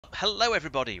Hello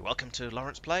everybody, welcome to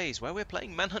Laurence Plays, where we're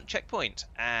playing Manhunt Checkpoint,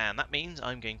 and that means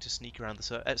I'm going to sneak around the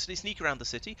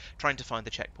city, trying to find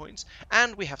the checkpoints,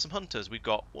 and we have some hunters. We've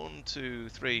got 1, 2,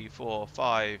 3, 4,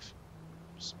 5,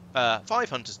 5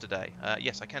 hunters today.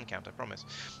 Yes, I can count, I promise.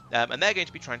 And they're going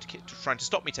to be trying to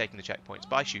stop me taking the checkpoints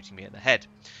by shooting me in the head.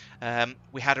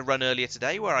 We had a run earlier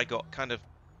today where I got kind of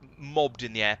mobbed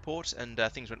in the airport and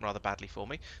things went rather badly for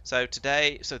me. So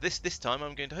this time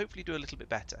I'm going to hopefully do a little bit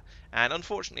better. And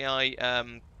unfortunately,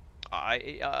 when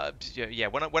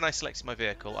I selected my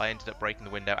vehicle, I ended up breaking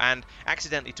the window and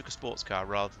accidentally took a sports car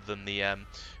rather than the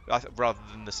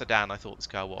sedan I thought this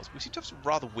car was. We seem to have some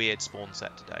rather weird spawn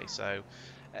set today, so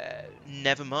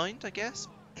never mind, I guess.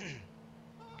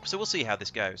 So we'll see how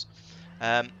this goes.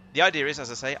 The idea is, as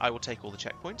I say, I will take all the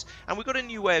checkpoints, and we've got a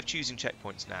new way of choosing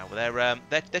checkpoints now.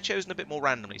 They're chosen a bit more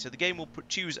randomly, so the game will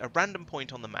choose a random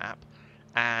point on the map,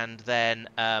 and then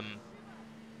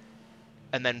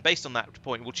based on that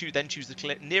point, we'll choose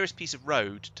the nearest piece of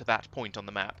road to that point on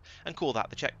the map and call that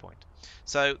the checkpoint.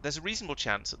 So there's a reasonable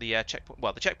chance that the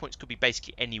checkpoints could be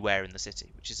basically anywhere in the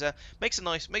city, which is makes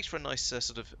for a nice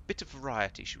sort of bit of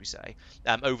variety, should we say,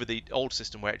 over the old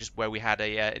system where we had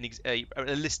a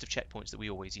list of checkpoints that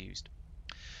we always used.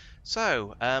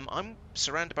 So I'm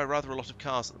surrounded by rather a lot of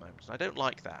cars at the moment, and I don't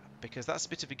like that because that's a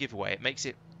bit of a giveaway. It makes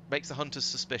the hunters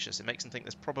suspicious. It makes them think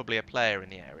there's probably a player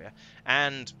in the area,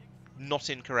 and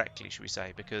not incorrectly, should we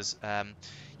say, because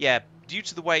due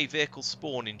to the way vehicles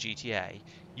spawn in GTA,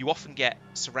 you often get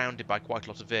surrounded by quite a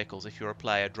lot of vehicles if you're a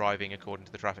player driving according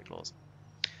to the traffic laws.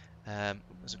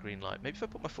 There's a green light. Maybe if I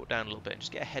put my foot down a little bit and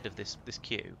just get ahead of this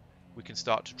queue, we can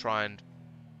start to try and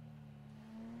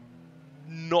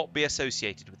not be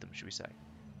associated with them, should we say.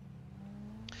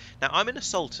 Now, I'm in a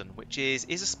Sultan, which is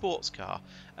a sports car,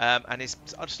 and is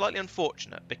slightly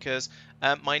unfortunate because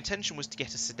my intention was to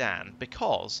get a sedan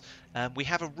because we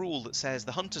have a rule that says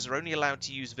the hunters are only allowed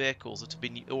to use vehicles that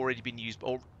have already been used,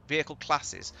 or vehicle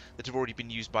classes that have already been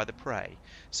used by the prey.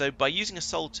 So by using a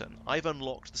Sultan, I've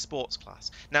unlocked the sports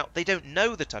class. Now, they don't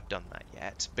know that I've done that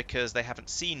yet because they haven't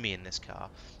seen me in this car,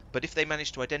 but if they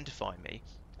manage to identify me,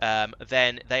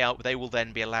 then they will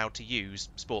then be allowed to use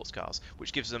sports cars,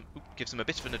 which gives them a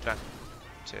bit of an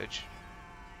advantage.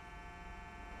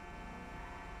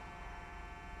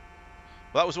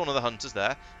 Well, that was one of the hunters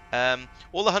there.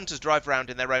 All the hunters drive around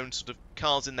in their own sort of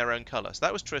cars in their own colour. So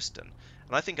that was Tristan,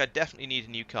 and I think I definitely need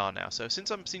a new car now. So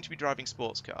since I seem to be driving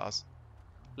sports cars,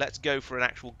 let's go for an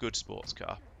actual good sports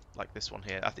car, like this one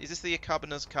here. Is this the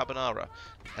Carbonara?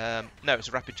 No, it's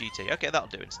a Rapid GT. Okay, that'll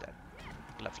do instead.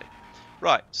 Lovely.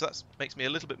 Right, so that makes me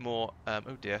a little bit more...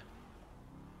 oh dear.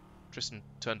 Tristan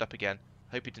turned up again.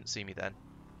 Hope he didn't see me then.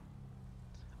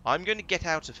 I'm going to get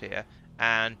out of here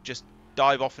and just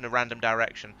dive off in a random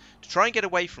direction to try and get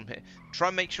away from here. Try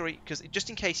and make sure because just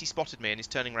in case he spotted me and he's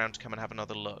turning around to come and have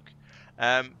another look.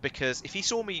 Because if he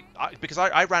saw me... because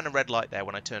I ran a red light there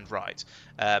when I turned right.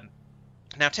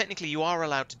 Now, technically, you are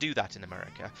allowed to do that in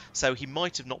America, so he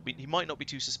might not be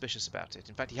too suspicious about it.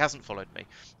 In fact, he hasn't followed me.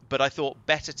 But I thought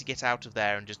better to get out of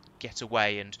there and just get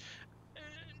away and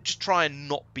just try and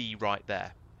not be right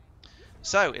there.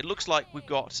 So it looks like we've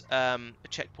got a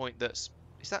checkpoint is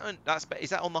that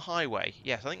on the highway?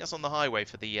 Yes, I think that's on the highway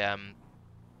for the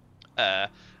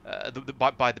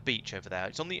by the beach over there.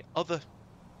 It's on the other.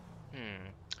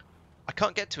 I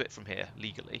can't get to it from here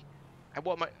legally.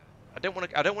 What am I? I don't want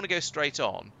to go straight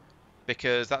on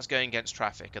because that's going against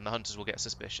traffic and the hunters will get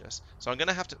suspicious. So I'm going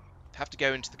to have to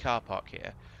go into the car park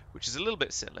here, which is a little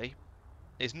bit silly.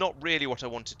 It's not really what I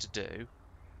wanted to do,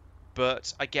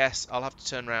 but I guess I'll have to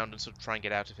turn around and sort of try and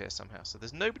get out of here somehow. So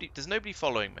there's nobody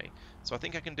following me. So I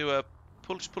think I can do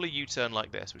pull a U-turn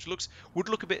like this, which would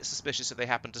look a bit suspicious if they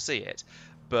happened to see it,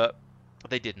 but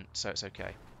they didn't, so it's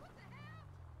okay.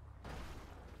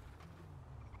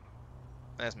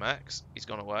 There's Max. He's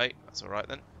gone away. That's alright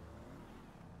then.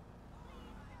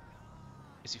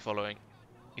 Is he following?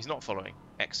 He's not following.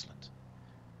 Excellent.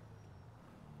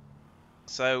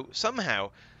 So somehow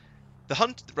the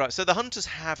hunters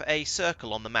have a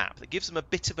circle on the map that gives them a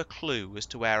bit of a clue as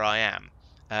to where I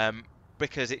am.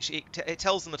 Because it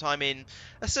tells them that I'm in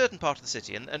a certain part of the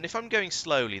city, and if I'm going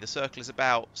slowly, the circle is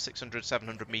about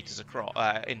 600-700 meters across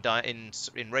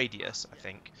in radius, I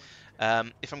think.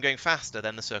 If I'm going faster,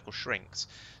 then the circle shrinks.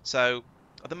 So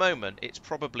at the moment, it's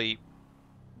probably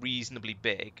reasonably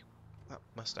big. That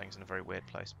Mustang's in a very weird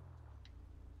place.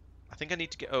 I think I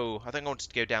need to get. Oh, I think I wanted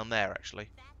to go down there actually.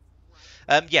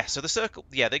 Yeah. So the circle.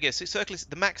 Yeah, there you go. So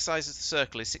the max size of the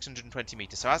circle is 620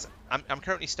 meters. So as I'm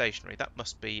currently stationary, that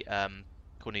must be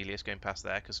Cornelius going past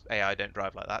there because AI don't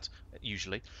drive like that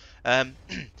usually.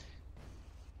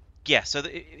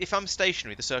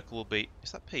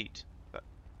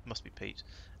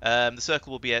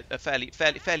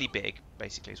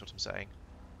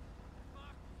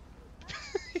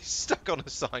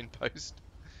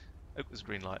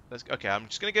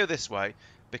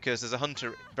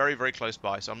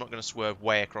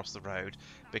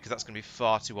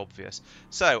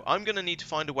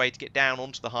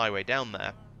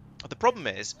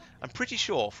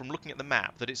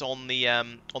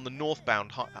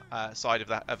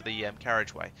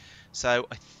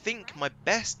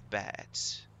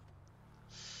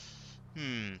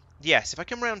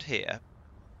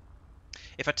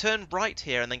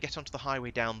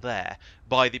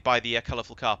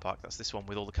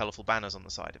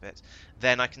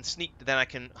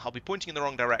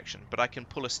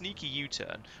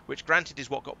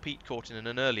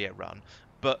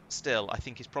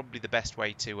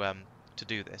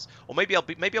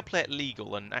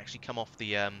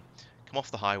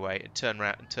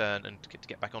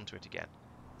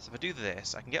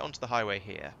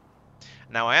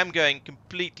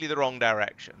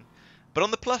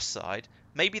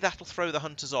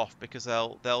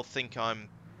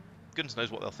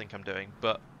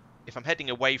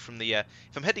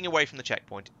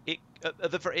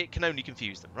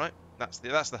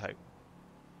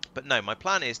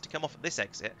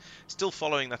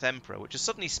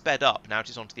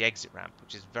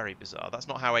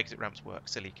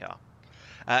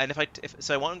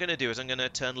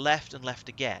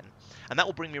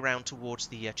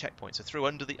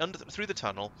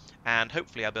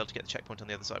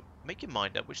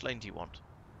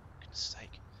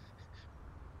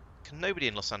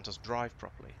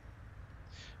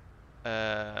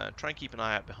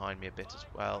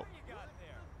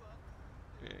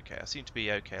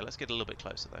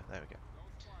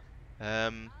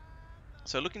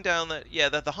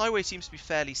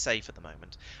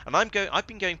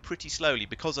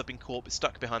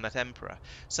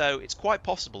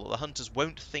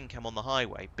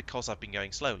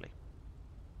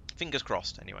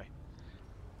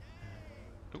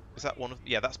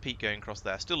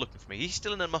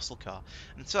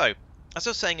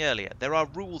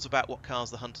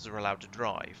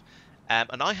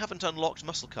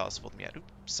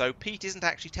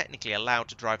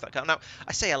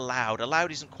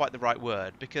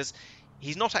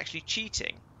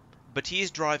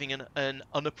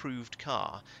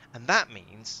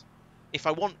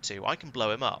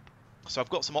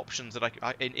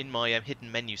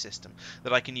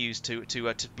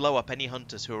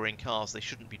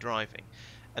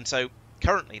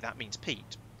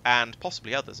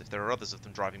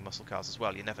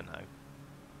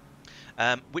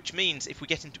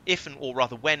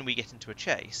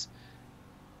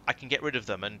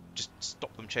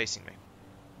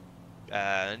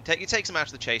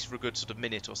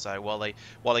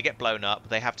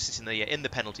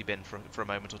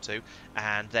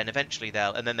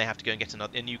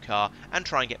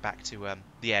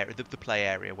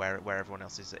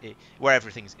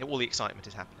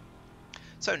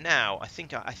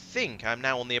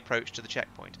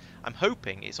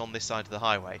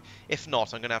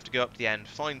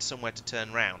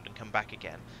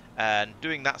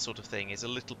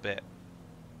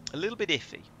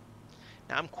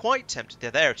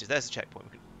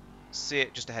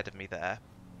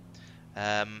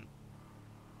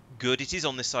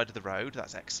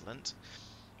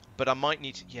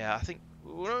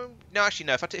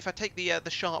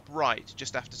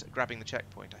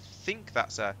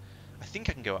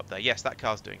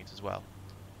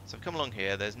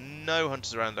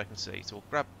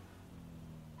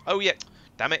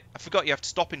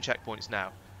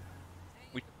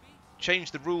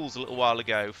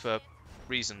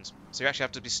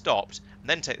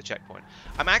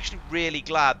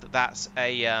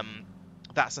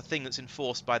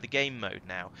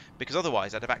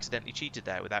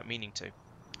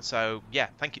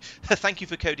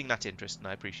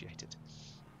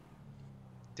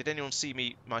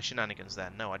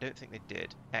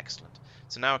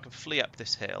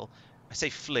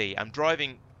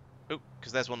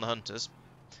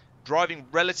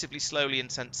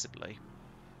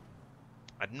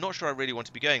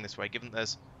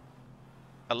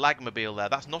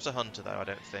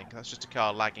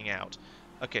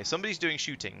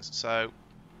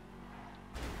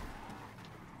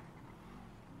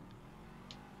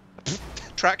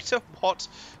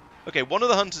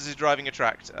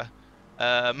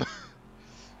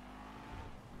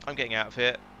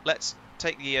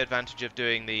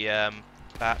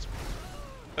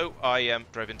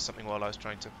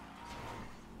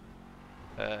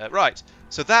 Right,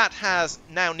 so that has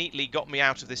now neatly got me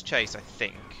out of this chase, I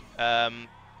think.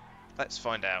 Let's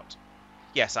find out.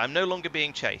 Yes, I'm no longer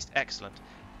being chased. Excellent.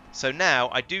 So now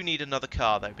I do need another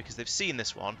car, though, because they've seen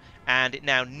this one, and it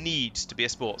now needs to be a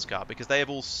sports car, because they have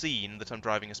all seen that I'm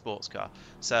driving a sports car.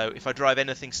 So if I drive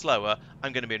anything slower,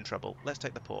 I'm going to be in trouble. Let's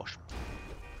take the Porsche.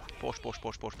 Porsche, Porsche,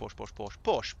 Porsche, Porsche, Porsche, Porsche, Porsche,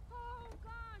 Porsche.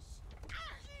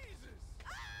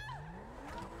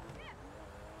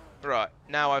 Right,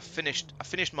 now I've finished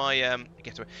my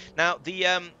getaway. Now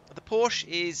the Porsche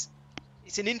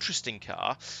it's an interesting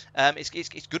car.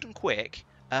 It's good and quick,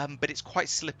 but it's quite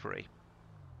slippery.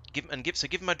 So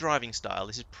given my driving style,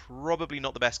 this is probably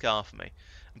not the best car for me.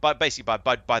 Basically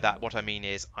by that, what I mean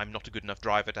is I'm not a good enough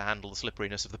driver to handle the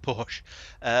slipperiness of the Porsche.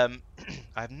 I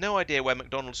have no idea where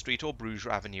McDonald Street or Bruges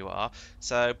Avenue are.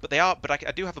 So, but they are. But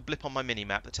I do have a blip on my mini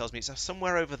map that tells me it's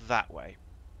somewhere over that way.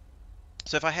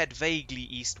 So if I head vaguely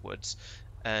eastwards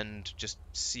and just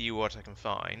see what I can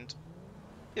find,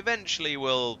 eventually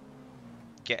we'll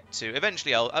get to.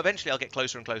 Eventually I'll get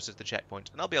closer and closer to the checkpoint,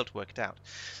 and I'll be able to work it out.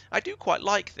 I do quite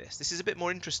like this. This is a bit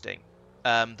more interesting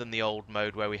than the old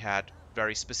mode where we had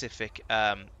very specific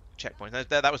checkpoints.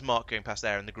 That was Marc going past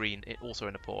there in the green, also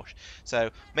in a Porsche.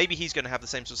 So maybe he's going to have the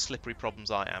same sort of slippery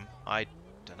problems I am. I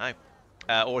don't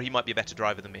know. Or he might be a better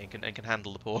driver than me and can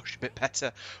handle the Porsche a bit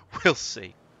better. We'll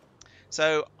see.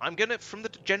 So I'm going to, from the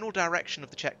general direction of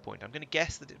the checkpoint, I'm going to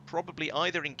guess that it's probably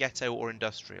either in ghetto or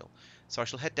industrial. So I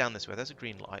shall head down this way. There's a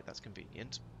green light. That's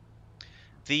convenient.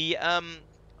 The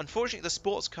unfortunately, the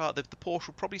sports car, the Porsche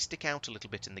will probably stick out a little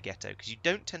bit in the ghetto because you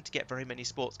don't tend to get very many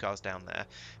sports cars down there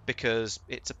because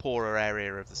it's a poorer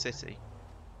area of the city.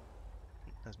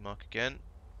 There's Marc again.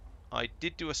 I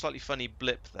did do a slightly funny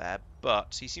blip there,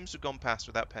 but he seems to have gone past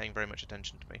without paying very much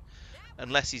attention to me.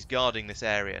 Unless he's guarding this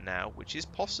area now, which is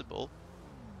possible.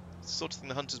 It's the sort of thing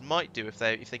the hunters might do if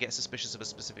they get suspicious of a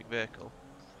specific vehicle.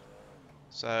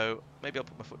 So maybe I'll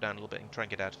put my foot down a little bit and try and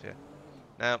get out of here.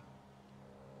 Now,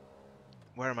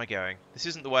 where am I going? This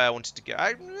isn't the way I wanted to go.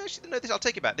 Actually, no, I'll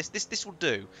take it back. This will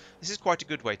do. This is quite a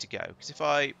good way to go because if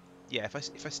I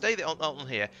stay on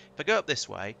here, if I go up this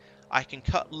way, I can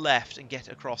cut left and get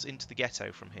across into the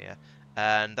ghetto from here,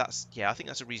 and I think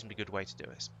that's a reasonably good way to do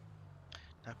this.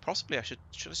 Now, possibly I should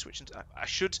I switch into... I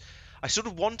sort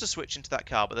of want to switch into that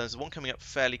car, but there's one coming up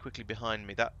fairly quickly behind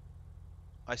me. That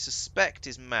I suspect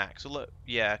is Max. Although,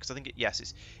 yeah, because I think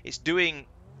it's doing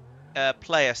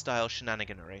player-style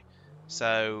shenaniganery.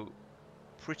 So,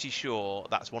 pretty sure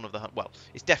that's one of the... Well,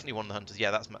 it's definitely one of the hunters.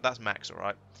 Yeah, that's Max, all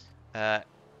right.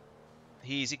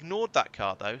 He's ignored that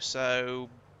car, though, so...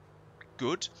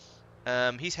 Good.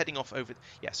 He's heading off over...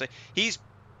 Yeah, so he's...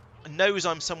 knows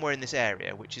I'm somewhere in this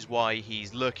area, which is why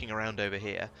he's lurking around over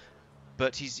here.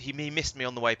 But he missed me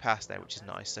on the way past there, which is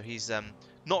nice. So he's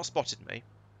not spotted me.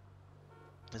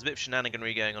 There's a bit of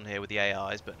shenaniganery going on here with the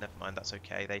AIs, but never mind, that's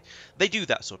okay. They do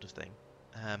that sort of thing,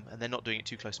 and they're not doing it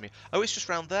too close to me. Oh, it's just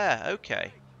round there.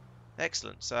 Okay,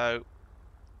 excellent. So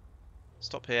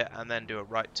stop here and then do a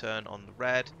right turn on the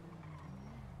red.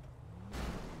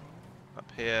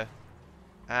 Up here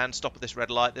and stop at this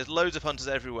red light. There's loads of hunters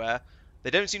everywhere.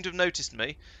 They don't seem to have noticed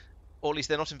me, or at least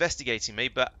they're not investigating me,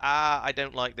 but I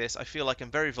don't like this. I feel like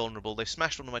I'm very vulnerable. They've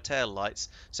smashed one of my tail lights,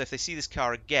 so if they see this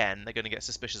car again, they're going to get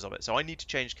suspicious of it. So I need to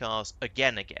change cars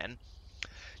again.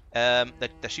 They're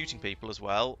shooting people as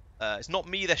well. It's not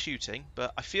me they're shooting,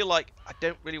 but I feel like I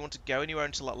don't really want to go anywhere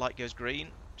until that light goes green,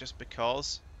 just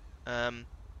because. Do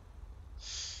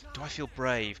I feel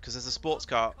brave? Because there's a sports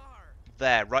car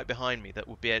there right behind me that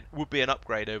would be an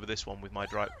upgrade over this one with my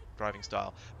driving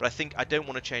style, but I think I don't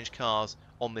want to change cars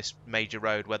on this major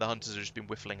road where the hunters have just been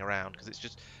whiffling around because it's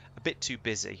just a bit too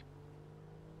busy.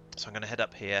 So I'm going to head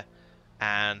up here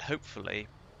and hopefully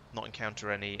not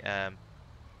encounter any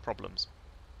problems.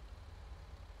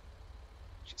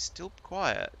 It's still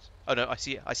quiet. Oh no, I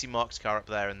see Marc's car up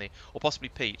there or possibly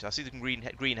Pete. I see the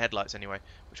green headlights anyway.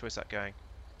 Which way is that going?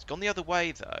 It's gone the other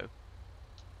way though.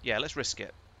 Yeah, let's risk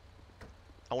it.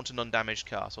 I want an undamaged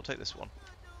car, so I'll take this one.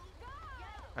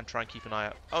 And try and keep an eye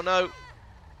out. Oh no!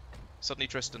 Suddenly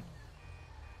Tristan.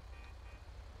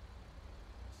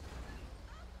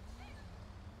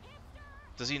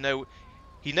 Does he know?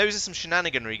 He knows there's some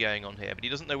shenaniganery going on here, but he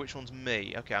doesn't know which one's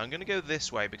me. Okay, I'm going to go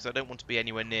this way because I don't want to be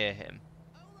anywhere near him.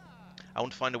 I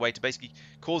want to find a way to basically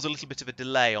cause a little bit of a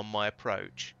delay on my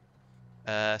approach.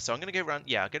 So I'm going to go around...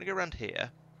 Yeah, I'm going to go around here.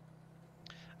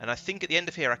 And I think at the end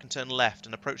of here I can turn left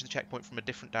and approach the checkpoint from a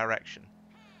different direction.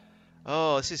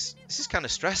 Oh, this is kind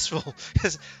of stressful.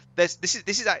 this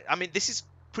is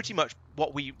pretty much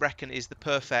what we reckon is the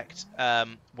perfect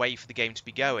way for the game to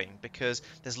be going, because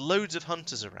there's loads of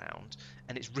hunters around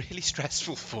and it's really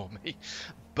stressful for me,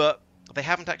 but they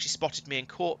haven't actually spotted me and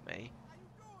caught me.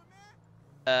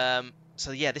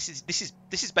 So yeah, this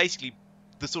is basically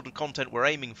the sort of content we're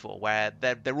aiming for, where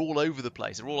they're all over the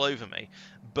place, they're all over me,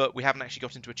 but we haven't actually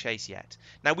got into a chase yet.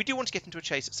 Now we do want to get into a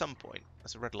chase at some point.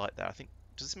 There's a red light there. I think,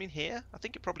 does this mean here? I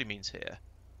think it probably means here.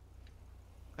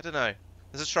 I don't know.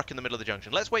 There's a truck in the middle of the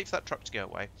junction. Let's wait for that truck to go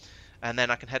away, and then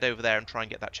I can head over there and try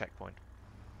and get that checkpoint.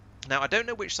 Now I don't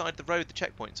know which side of the road the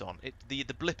checkpoint's on. The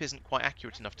blip isn't quite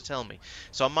accurate enough to tell me,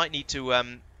 so I might need to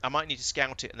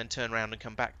scout it and then turn around and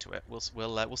come back to it.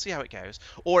 We'll see how it goes,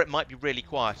 or it might be really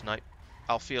quiet and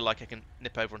I'll feel like I can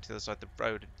nip over onto the other side of the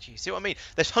road. You see what I mean?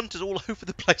 There's hunters all over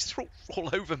the place. They're all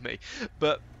over me,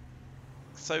 but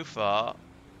so far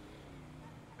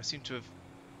I seem to have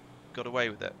got away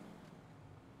with it.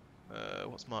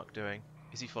 What's Marc doing?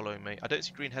 Is he following me? I don't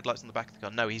see green headlights on the back of the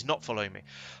car. No, he's not following me.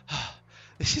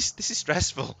 This is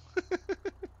stressful. There's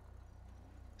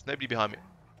nobody behind me.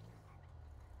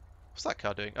 What's that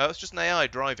car doing? Oh, it's just an AI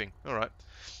driving. All right.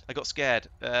 I got scared.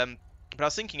 But I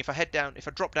was thinking if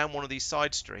I drop down one of these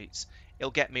side streets,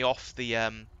 it'll get me off the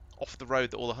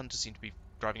road that all the hunters seem to be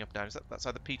driving up and down. That's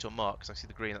either Pete or Marc, because I see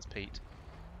the green. That's Pete.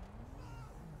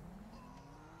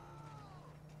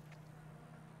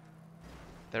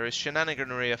 There is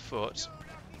shenaniganery afoot.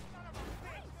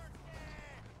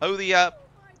 Oh, the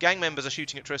gang members are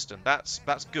shooting at Tristan.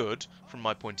 That's good from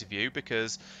my point of view,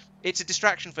 because it's a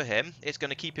distraction for him. It's going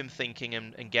to keep him thinking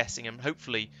and guessing, and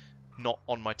hopefully not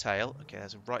on my tail. Okay,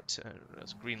 there's a right turn.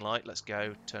 There's a green light. Let's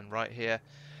go. Turn right here.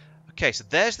 Okay, so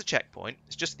there's the checkpoint.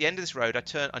 It's just at the end of this road.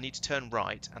 I need to turn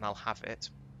right, and I'll have it.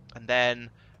 And then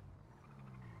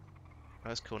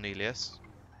where's Cornelius?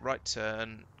 Right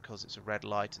turn, because it's a red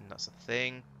light and that's a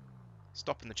thing.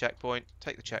 Stop in the checkpoint.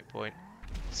 Take the checkpoint.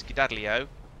 Skedaddleo.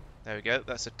 There we go.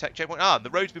 That's a tech checkpoint. Ah,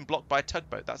 the road's been blocked by a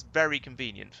tugboat. That's very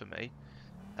convenient for me.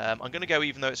 I'm going to go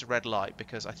even though it's a red light,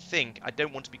 because I think I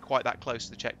don't want to be quite that close to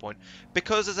the checkpoint,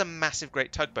 because there's a massive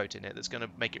great tugboat in it that's going to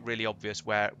make it really obvious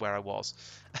where I was.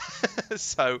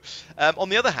 So on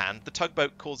the other hand, the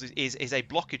tugboat is a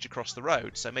blockage across the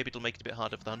road, so maybe it'll make it a bit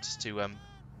harder for the hunters to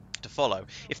follow,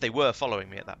 if they were following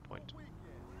me at that point.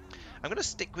 I'm going to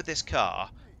stick with this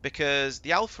car because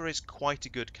the Alpha is quite a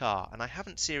good car and I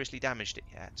haven't seriously damaged it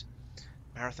yet.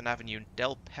 Marathon Avenue and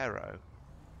Del Perro.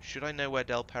 Should I know where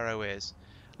Del Perro is?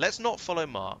 Let's not follow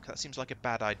Marc. That seems like a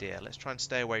bad idea. Let's try and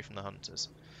stay away from the hunters.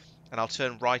 And I'll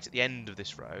turn right at the end of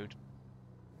this road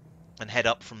and head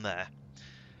up from there.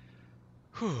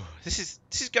 Whew, this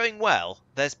is going well.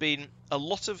 There's been a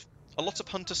lot of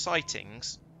hunter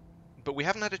sightings, but we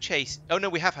haven't had a chase. Oh no,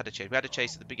 we have had a chase. We had a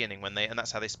chase at the beginning and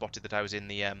that's how they spotted that I was in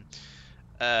the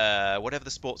whatever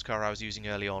the sports car I was using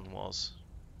early on was.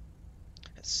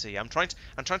 Let's see. I'm trying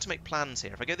to make plans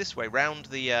here. If I go this way round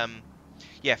the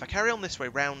yeah, if I carry on this way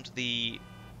round the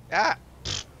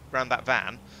round that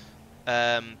van,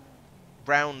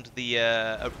 round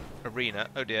the arena.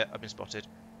 Oh dear, I've been spotted.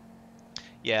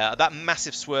 Yeah, that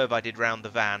massive swerve I did round the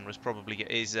van was probably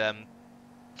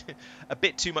a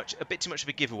bit too much of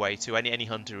a giveaway to any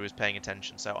hunter who is paying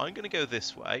attention. So I'm going to go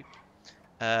this way,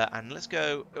 and let's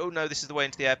go. Oh no, this is the way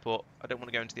into the airport. I don't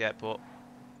want to go into the airport.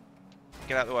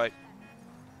 Get out of the way.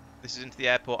 This is into the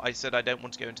airport. I said I don't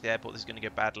want to go into the airport. This is going to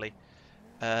go badly.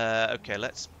 Okay,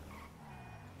 let's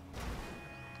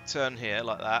turn here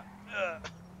like that.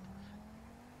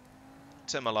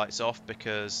 Turn my lights off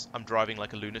because I'm driving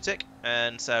like a lunatic,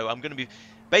 and so I'm going to be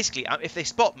basically, if they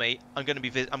spot me, it's going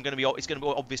to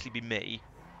obviously be me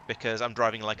because I'm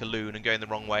driving like a loon and going the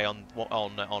wrong way on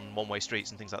one-way streets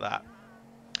and things like that.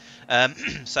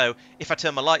 So if I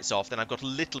turn my lights off, then I've got a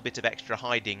little bit of extra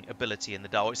hiding ability in the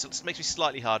dark. It makes me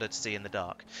slightly harder to see in the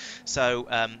dark. So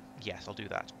yes, I'll do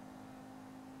that.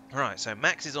 Alright, so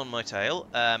Max is on my tail,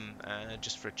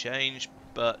 just for a change,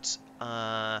 but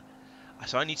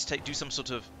so I need to do some sort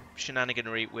of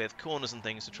shenaniganery with corners and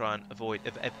things to try and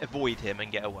avoid him and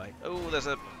get away. Oh, there's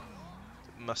a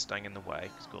Mustang in the way,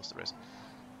 of course there is.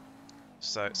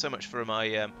 So much for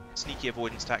my sneaky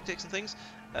avoidance tactics and things.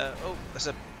 Oh, there's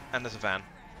a van.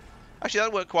 Actually,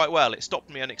 that worked quite well. It stopped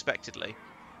me unexpectedly.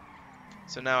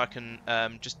 So now I can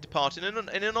just depart in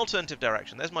an alternative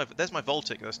direction. There's my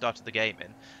Voltic that I started the game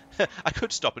in. I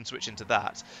could stop and switch into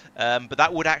that, but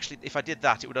that would actually, if I did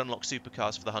that, it would unlock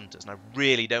supercars for the hunters, and I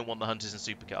really don't want the hunters in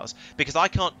supercars because I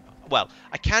can't. Well,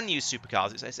 I can use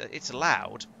supercars. It's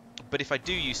allowed, but if I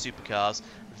do use supercars,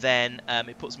 then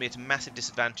it puts me at a massive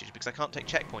disadvantage because I can't take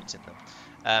checkpoints in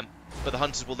them. But the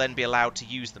hunters will then be allowed to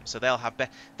use them, so they'll have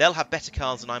better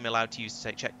cars than I'm allowed to use to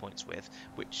take checkpoints with,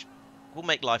 which will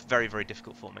make life very, very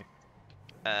difficult for me.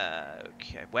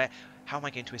 Okay, how am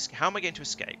I going to escape? How am I going to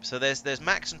escape? So there's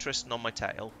Max and Tristan on my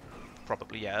tail,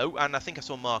 probably, yeah. Oh, and I think I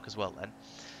saw Marc as well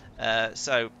then.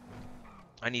 So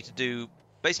I need to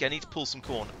pull some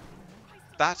corner.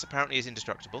 That apparently is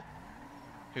indestructible.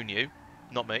 Who knew?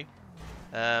 Not me.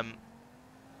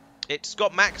 It's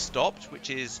got Max stopped, which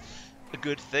is a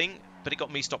good thing, but it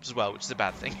got me stopped as well, which is a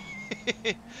bad thing.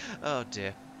 Oh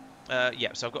dear.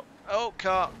 Yeah, so I've got... Oh,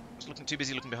 car! I was too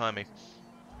busy looking behind me.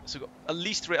 So we've got at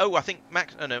least 3... Oh, I think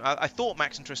Max... Oh, no, I thought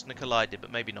Max and Tristan had collided,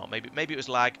 but maybe not. Maybe it was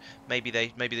lag. Maybe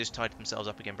they just tied themselves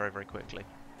up again very, very quickly.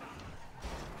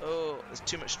 Oh, there's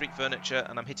too much street furniture,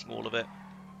 and I'm hitting all of it.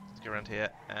 Let's go around here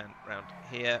and round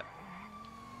here.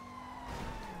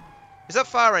 Is that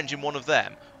fire engine one of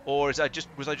them, or was I just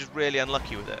really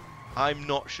unlucky with it? I'm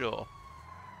not sure.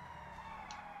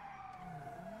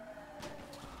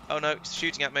 Oh no, he's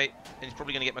shooting at me, and he's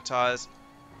probably going to get my tyres.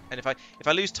 And if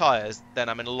I lose tyres, then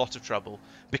I'm in a lot of trouble,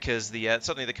 because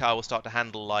suddenly the car will start to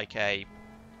handle like a,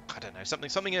 I don't know,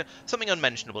 something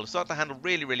unmentionable. It'll start to handle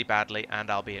really, really badly,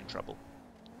 and I'll be in trouble.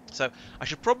 So I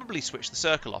should probably switch the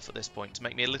circle off at this point to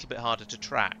make me a little bit harder to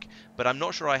track, but I'm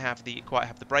not sure I have quite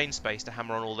have the brain space to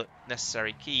hammer on all the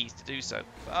necessary keys to do so.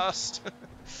 Fast.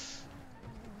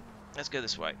 Let's go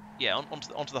this way. Yeah,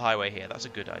 onto the highway here. That's a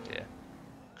good idea.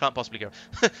 Can't possibly go.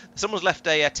 Someone's left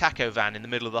a taco van in the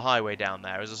middle of the highway down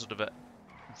there as a sort of a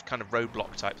kind of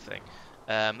roadblock type thing.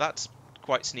 That's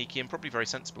quite sneaky and probably very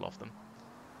sensible of them.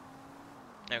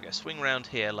 There we go. Swing round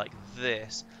here like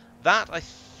this. That, I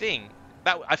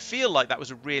feel like that was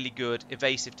a really good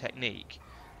evasive technique.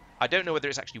 I don't know whether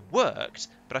it's actually worked,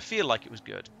 but I feel like it was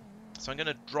good. So I'm going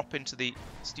to drop into the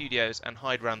studios and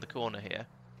hide round the corner here,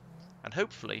 and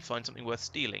hopefully find something worth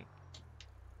stealing.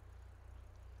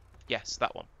 Yes,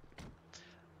 that one.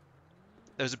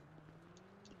 There's a...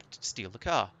 Steal the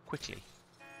car, quickly.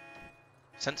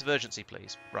 Sense of urgency,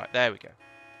 please. Right, there we go.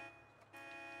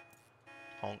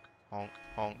 Honk, honk,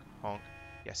 honk, honk.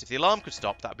 Yes, if the alarm could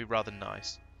stop, that would be rather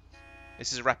nice.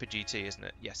 This is a Rapid GT, isn't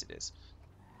it? Yes, it is.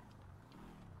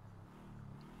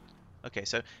 Okay,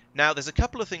 so now there's a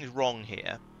couple of things wrong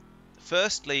here.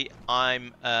 Firstly,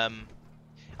 I've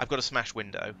got a smash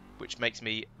window, which makes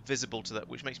me visible to that,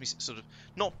 which makes me sort of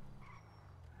not.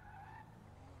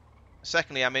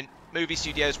 Secondly, I'm in movie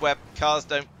studios where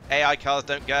AI cars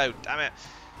don't go. Damn it.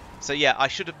 So yeah, I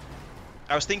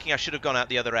was thinking I should have gone out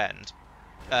the other end.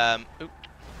 All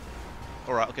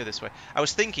right, I'll go this way. I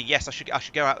was thinking, yes, I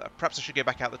should go out. Perhaps I should go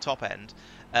back out the top end,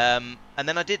 and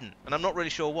then I didn't, and I'm not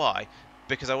really sure why.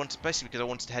 Because I wanted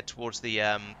to head towards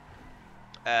the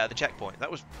checkpoint.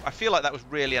 I feel like that was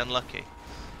really unlucky,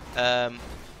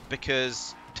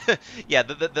 because yeah,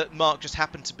 that Marc just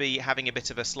happened to be having a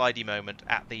bit of a slidey moment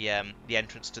at the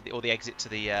entrance to the exit to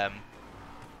the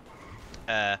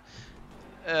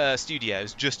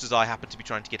studios, just as I happened to be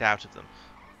trying to get out of them.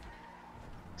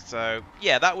 So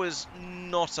yeah, that was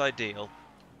not ideal,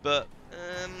 but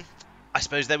I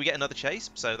suppose there we get another chase,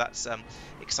 so that's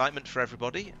excitement for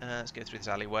everybody. Let's go through this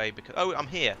alleyway because I'm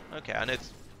here. Okay, I know.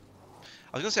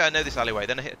 I was going to say I know this alleyway,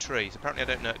 then I hit a tree. So apparently I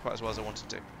don't know it quite as well as I wanted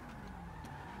to.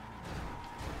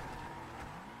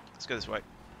 Let's go this way.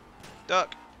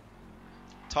 Duck.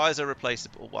 Tyres are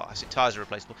replaceable. Well, I say tyres are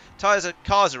replaceable.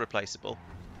 Cars are replaceable.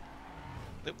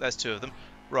 Oop, there's two of them.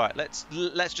 Right, let's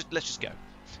just go.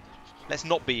 Let's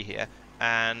not be here,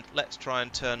 and let's try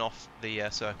and turn off the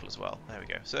circle as well. There we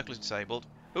go. Circle is disabled.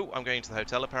 Oh, I'm going to the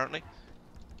hotel apparently.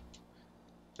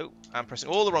 Oh, I'm pressing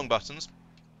all the wrong buttons.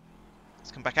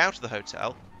 Let's come back out of the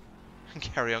hotel and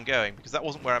carry on going, because that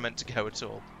wasn't where I meant to go at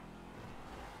all.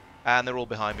 And they're all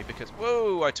behind me because,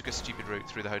 whoa, I took a stupid route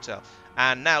through the hotel.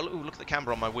 And now, ooh, look at the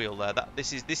camera on my wheel there.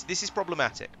 This is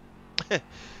problematic.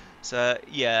 So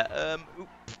yeah,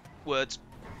 words.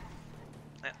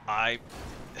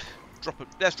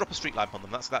 Let's drop a street lamp on them.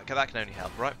 That can only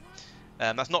help, right?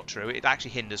 That's not true. It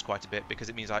actually hinders quite a bit because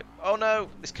it means oh no,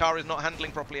 this car is not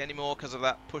handling properly anymore because of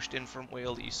that pushed-in front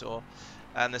wheel that you saw.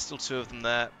 And there's still two of them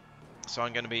there, so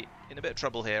I'm going to be in a bit of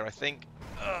trouble here, I think.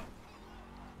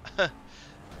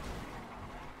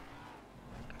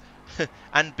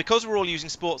 And because we're all using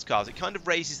sports cars, it kind of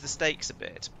raises the stakes a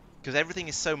bit because everything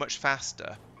is so much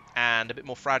faster and a bit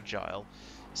more fragile.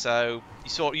 So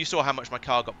you saw how much my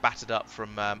car got battered up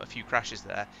from a few crashes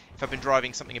there. If I'd been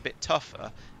driving something a bit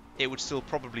tougher, it would still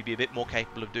probably be a bit more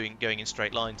capable of going in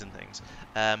straight lines and things.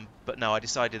 But no, I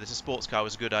decided that a sports car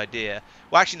was a good idea.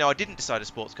 Well, actually, no, I didn't decide a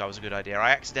sports car was a good idea.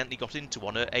 I accidentally got into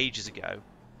one ages ago.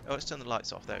 Oh, let's turn the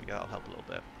lights off. There we go. That'll help a little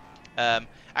bit.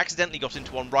 Accidentally got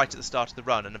into one right at the start of the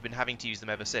run, and I've been having to use them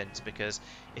ever since, because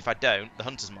if I don't, the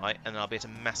hunters might, and I'll be at a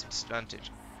massive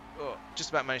disadvantage. Oh, just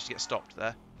about managed to get stopped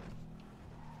there.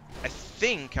 I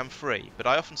think I'm free, but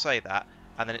I often say that,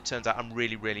 and then it turns out I'm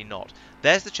really, really not.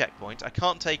 There's the checkpoint. I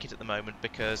can't take it at the moment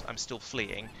because I'm still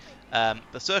fleeing.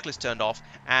 The circle is turned off,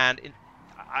 and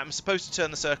I'm supposed to turn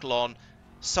the circle on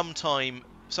some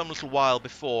little while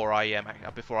before I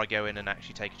go in and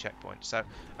actually take a checkpoint. So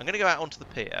I'm going to go out onto the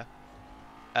pier.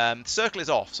 The circle is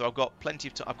off, so I've got plenty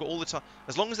of time. I've got all the time,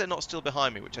 as long as they're not still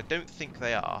behind me, which I don't think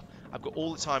they are. I've got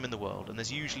all the time in the world, and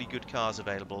there's usually good cars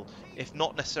available, if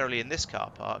not necessarily in this car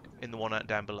park, in the one out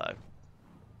down below.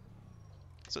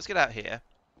 So let's get out here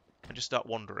and just start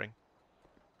wandering.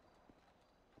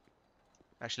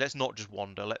 Actually, let's not just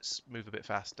wander. Let's move a bit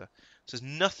faster. So there's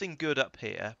nothing good up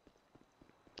here,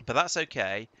 but that's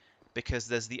okay because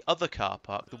there's the other car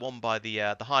park, the one by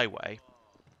the highway,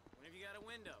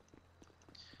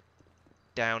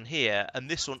 down here, and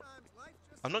this one,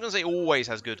 I'm not going to say always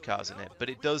has good cars in it, but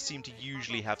it does seem to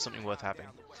usually have something worth having.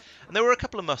 And there were a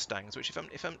couple of Mustangs, which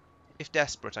if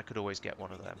desperate, I could always get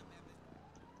one of them.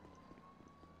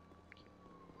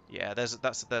 Yeah, there's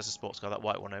a sports car, that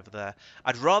white one over there.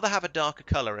 I'd rather have a darker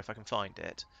colour if I can find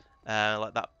it,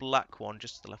 like that black one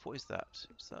just to the left. What is that?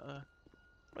 Is that I'm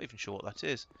not even sure what that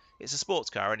is. It's a sports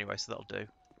car anyway, so that'll do.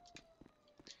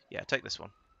 Yeah, take this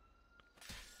one.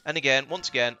 And again, once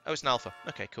again, oh, it's an Alpha.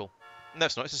 Okay, cool. No,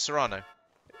 it's not. It's a Serrano.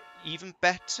 Even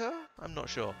better? I'm not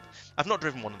sure. I've not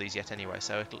driven one of these yet anyway,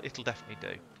 so it'll definitely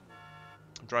do.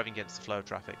 I'm driving against the flow of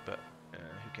traffic, but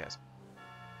who cares?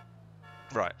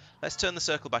 Right, let's turn the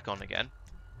circle back on again.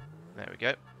 There we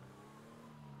go.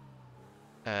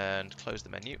 And close the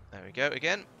menu. There we go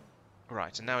again.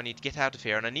 Right, and now I need to get out of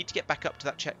here, and I need to get back up to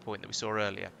that checkpoint that we saw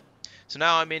earlier. So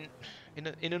now I'm in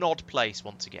an odd place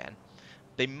once again.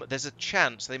 There's a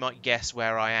chance they might guess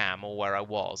where I am or where I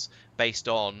was based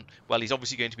on, well, he's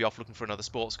obviously going to be off looking for another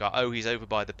sports car. Oh, he's over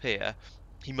by the pier.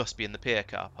 He must be in the pier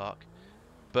car park.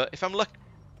 But if I'm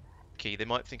lucky, they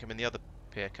might think I'm in the other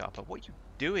pier car park. What are you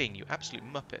doing, you absolute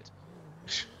muppet?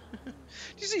 Did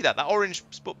you see that? That orange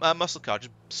muscle car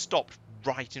just stopped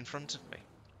right in front of me.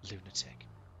 Lunatic.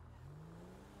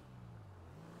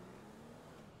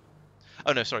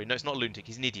 Oh, no, sorry. No, it's not a lunatic.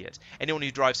 He's an idiot. Anyone who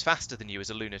drives faster than you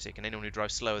is a lunatic, and anyone who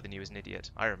drives slower than you is an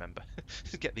idiot. I remember.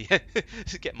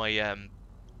 Get my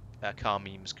car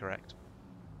memes correct.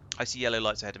 I see yellow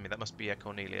lights ahead of me. That must be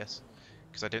Cornelius,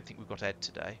 because I don't think we've got Ed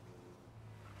today.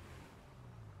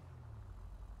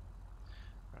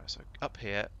 Right, so up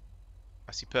here,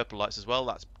 I see purple lights as well.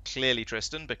 That's clearly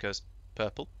Tristan, because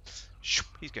purple.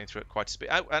 He's going through it quite a speed.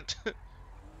 Oh, and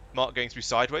Marc going through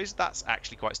sideways. That's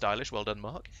actually quite stylish. Well done,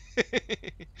 Marc.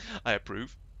 I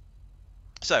approve.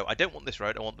 So, I don't want this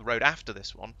road. I want the road after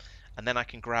this one. And then I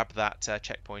can grab that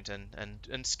checkpoint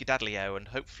and skedaddle-o and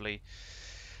hopefully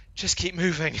just keep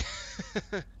moving.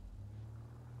 There's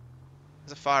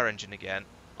a fire engine again.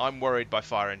 I'm worried by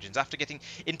fire engines. After getting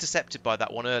intercepted by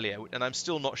that one earlier, and I'm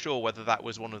still not sure whether that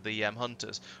was one of the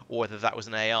hunters or whether that was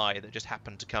an AI that just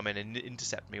happened to come in and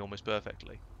intercept me almost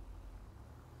perfectly.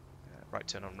 Right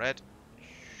turn on red.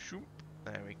 Shoop.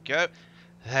 There we go.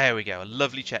 There we go. A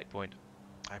lovely checkpoint.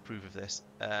 I approve of this.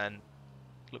 And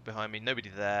look behind me. Nobody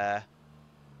there.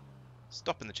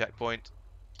 Stopping the checkpoint.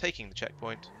 Taking the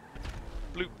checkpoint.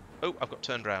 Bloop. Oh, I've got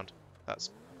turned round. That's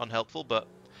unhelpful, but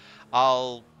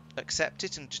I'll accept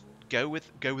it and just go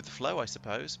with the flow, I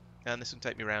suppose. And this will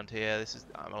take me around here.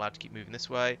 I'm allowed to keep moving this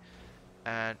way.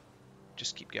 And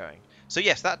just keep going. So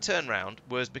yes, that turnaround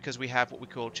was because we have what we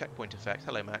call checkpoint effect.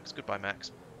 Hello, Max. Goodbye, Max.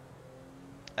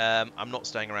 I'm not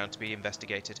staying around to be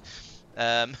investigated.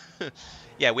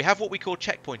 Yeah, we have what we call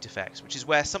checkpoint effects, which is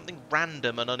where something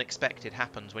random and unexpected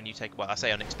happens when you take... Well, I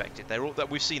say unexpected.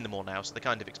 We've seen them all now, so they're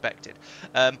kind of expected.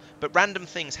 But random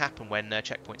things happen when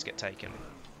checkpoints get taken.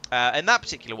 In that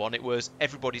particular one, it was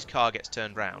everybody's car gets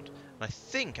turned round. And I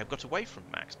think I've got away from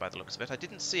Max by the looks of it. I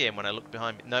didn't see him when I looked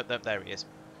behind me. No, there he is.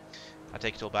 I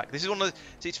take it all back. This is one of the,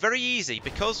 so it's very easy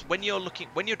because when you're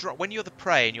the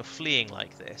prey and you're fleeing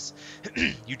like this,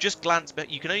 you just glance,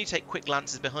 but you can only take quick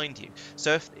glances behind you.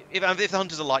 So if the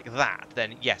hunters are like that,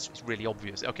 then yes, it's really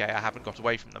obvious. Okay, I haven't got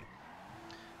away from them.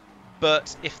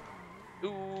 But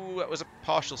ooh, that was a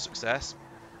partial success.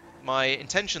 My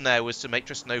intention there was to make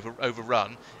Tristan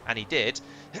overrun, and he did.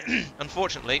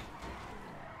 Unfortunately,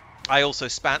 I also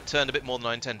turned a bit more than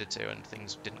I intended to, and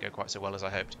things didn't go quite so well as I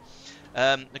hoped.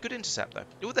 A good intercept, though.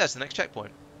 Oh, there's the next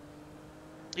checkpoint.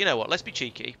 You know what? Let's be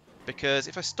cheeky, because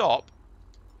if I stop,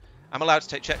 I'm allowed to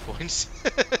take checkpoints,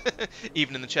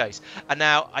 even in the chase. And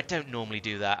now, I don't normally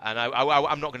do that, and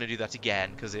I'm not going to do that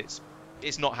again, because it's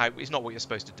not what you're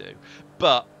supposed to do.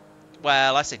 But,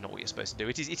 well, I say not what you're supposed to do.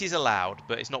 It is allowed,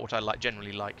 but it's not what I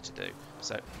generally like to do.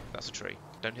 So, that's a tree.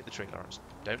 Don't hit the tree, Laurence.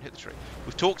 Don't hit the tree.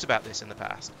 We've talked about this in the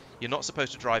past. You're not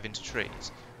supposed to drive into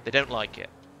trees. They don't like it.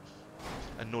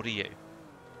 And nor do you.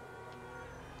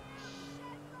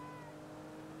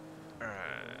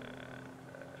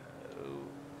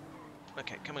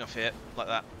 Okay, coming off here, like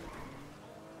that.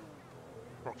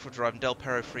 Rockford Drive and Del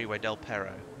Perro Freeway, Del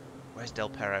Perro. Where's Del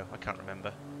Perro? I can't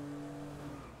remember.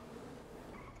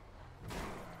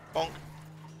 Bonk.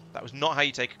 That was not how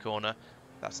you take a corner.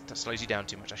 That slows you down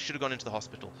too much. I should have gone into the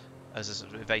hospital as a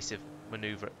sort of evasive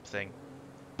manoeuvre thing.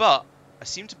 But I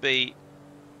seem to be...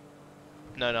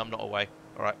 No, I'm not away.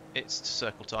 Alright, it's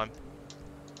circle time.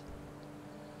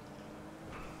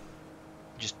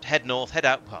 Just head north, head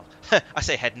out. Well, I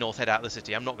say head north, head out of the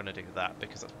city. I'm not going to do that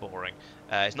because that's boring.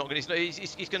 It's not going.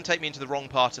 It's going to take me into the wrong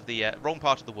part of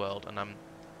the world, and I'm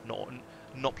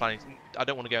not planning. I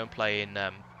don't want to go and play in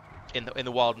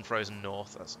the wild and frozen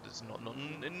north. That's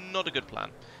not a good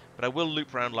plan. But I will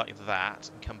loop around like that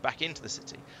and come back into the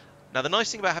city. Now the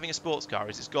nice thing about having a sports car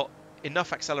is it's got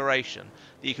enough acceleration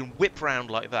that you can whip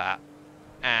around like that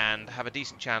and have a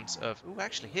decent chance of. Oh,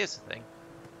 actually, here's the thing.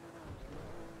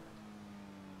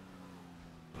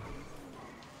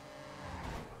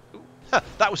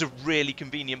 That was a really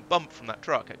convenient bump from that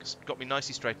truck. It got me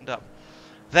nicely straightened up.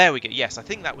 There we go. Yes, I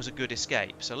think that was a good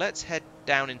escape. So let's head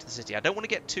down into the city. I don't want to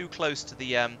get too close to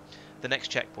the next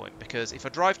checkpoint, because if I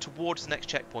drive towards the next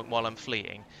checkpoint while I'm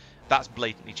fleeing, that's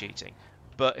blatantly cheating.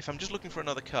 But if I'm just looking for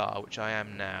another car, which I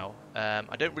am now,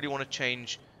 I don't really want to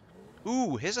change...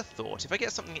 Ooh, here's a thought. If I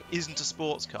get something that isn't a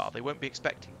sports car, they won't be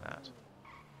expecting that.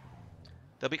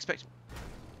 They'll be expecting...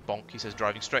 Bonk, he says,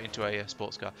 driving straight into a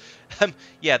sports car.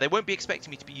 Yeah, they won't be expecting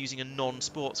me to be using a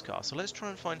non-sports car, so let's try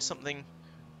and find something,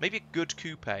 maybe a good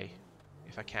coupe,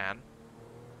 if I can.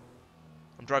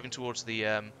 I'm driving towards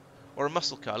the, or a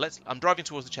muscle car. I'm driving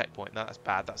towards the checkpoint. No, that's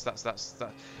bad. That's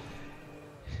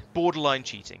borderline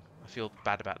cheating. I feel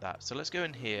bad about that. So let's go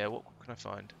in here. What can I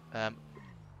find?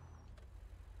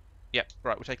 Yeah,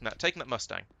 right. We're taking that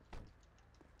Mustang.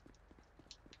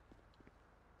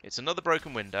 It's another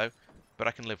broken window, but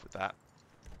I can live with that.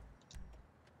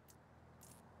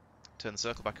 Turn the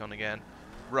circle back on again.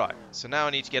 Right, so now I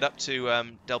need to get up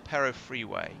to Del Perro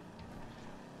Freeway.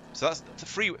 So that's the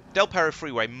freeway. Del Perro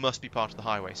Freeway must be part of the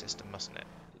highway system, mustn't it?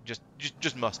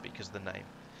 Just must be because of the name.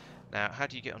 Now, how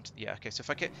do you get onto the... Yeah, okay, so if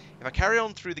I carry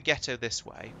on through the ghetto this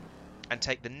way and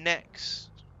take the next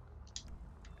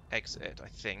exit, I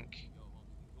think...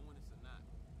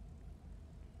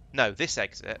 No, this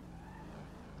exit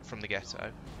from the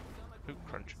ghetto. Ooh,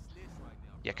 crunch.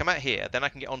 Yeah, come out here, then I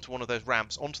can get onto one of those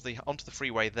ramps, onto the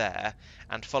freeway there,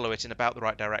 and follow it in about the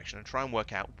right direction, and try and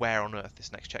work out where on earth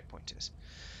this next checkpoint is.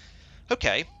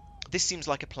 Okay, this seems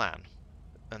like a plan.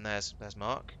 And there's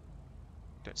Marc.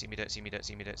 Don't see me, don't see me, don't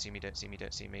see me, don't see me, don't see me,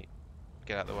 don't see me.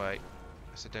 Get out of the way.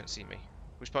 I said don't see me.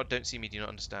 Which part don't see me do you not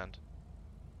understand?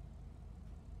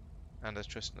 And there's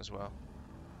Tristan as well.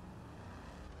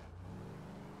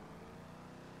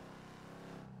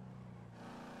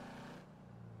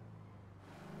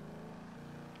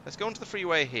 Let's go onto the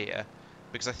freeway here,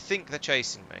 because I think they're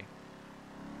chasing me.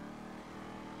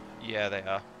 Yeah, they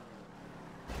are.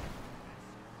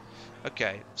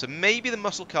 Okay, so maybe the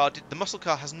muscle car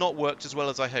has not worked as well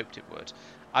as I hoped it would.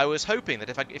 I was hoping that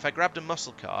if I grabbed a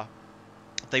muscle car,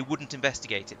 they wouldn't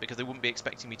investigate it because they wouldn't be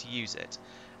expecting me to use it.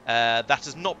 That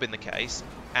has not been the case,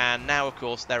 and now, of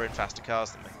course, they're in faster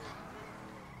cars than me.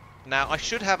 Now, I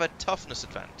should have a toughness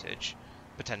advantage,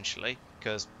 potentially,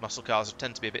 because muscle cars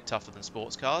tend to be a bit tougher than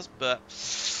sports cars, but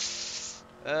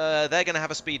they're going to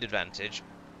have a speed advantage.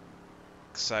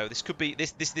 So this could be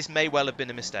this may well have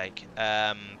been a mistake.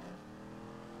 I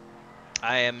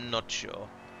am not sure.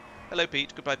 Hello,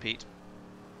 Pete. Goodbye, Pete.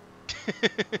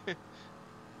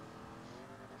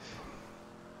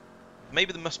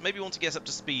 Maybe once it gets up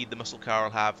to speed, the muscle car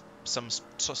will have some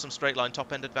straight line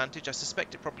top end advantage. I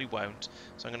suspect it probably won't,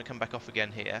 so I'm going to come back off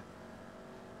again here.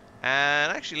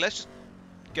 And actually, let's just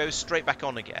go straight back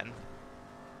on again.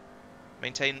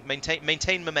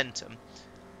 Maintain momentum.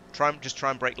 Just try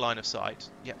and break line of sight.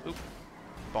 Yeah. Oop.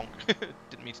 Bonk.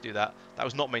 Didn't mean to do that. That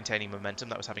was not maintaining momentum.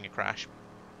 That was having a crash.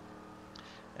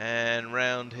 And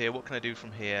round here, what can I do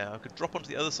from here? I could drop onto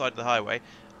the other side of the highway,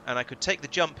 and I could take the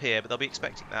jump here, but they'll be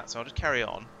expecting that, so I'll just carry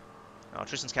on. Oh,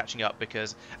 Tristan's catching up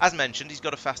because, as mentioned, he's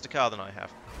got a faster car than I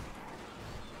have.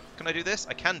 Can I do this?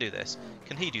 I can do this.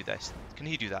 Can he do this? Can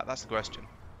he do that? That's the question.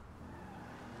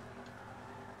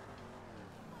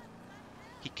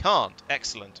 He can't.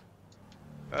 Excellent.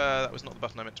 That was not the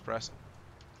button I meant to press.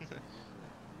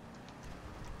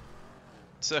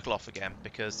 Circle off again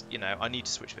because, you know, I need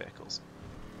to switch vehicles.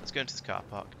 Let's go into this car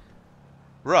park.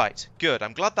 Right, good.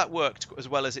 I'm glad that worked as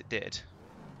well as it did.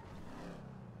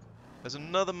 There's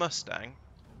another Mustang.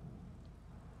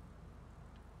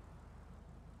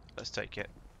 Let's take it.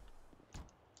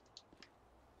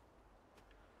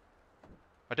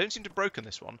 I don't seem to have broken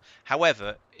this one.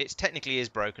 However, it technically is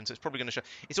broken, so it's probably going to show.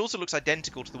 It also looks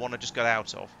identical to the one I just got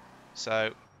out of.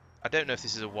 So, I don't know if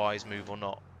this is a wise move or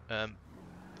not. I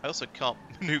also can't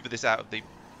maneuver this out of the...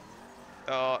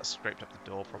 Oh, it scraped up the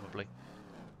door, probably.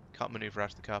 Can't maneuver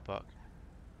out of the car park.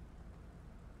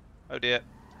 Oh dear.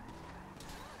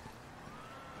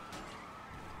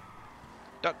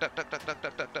 Duck, duck, duck, duck, duck,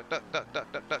 duck, duck, duck, duck, duck,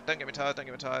 duck, duck, duck. Don't get my tyres, don't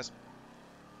get my tyres.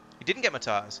 He didn't get my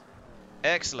tyres.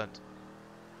 Excellent.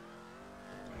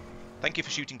 Thank you for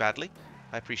shooting badly.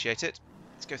 I appreciate it.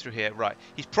 Let's go through here. Right.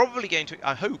 He's probably going to...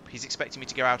 I hope he's expecting me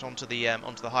to go out onto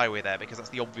the highway there, because that's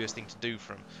the obvious thing to do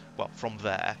from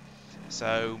there.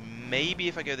 So maybe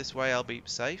if I go this way, I'll be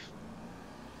safe.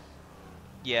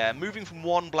 Yeah, moving from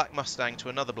one black Mustang to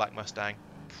another black Mustang,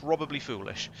 probably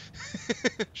foolish.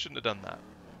 Shouldn't have done that.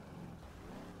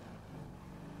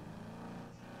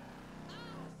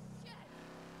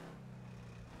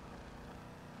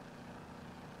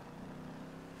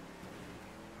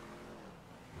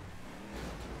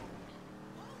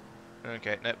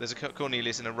 Okay, no, there's a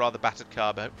Cornelius in a rather battered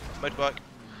car, motorbike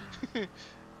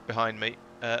behind me.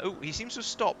 Oh, he seems to have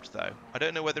stopped, though. I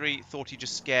don't know whether he thought he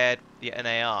just scared an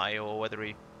AI, or whether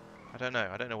he... I don't know.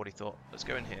 I don't know what he thought. Let's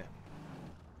go in here.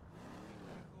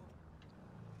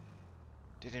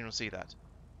 Did anyone see that?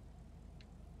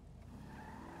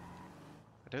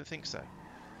 I don't think so.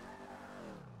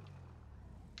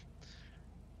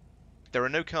 There are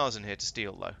no cars in here to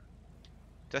steal, though.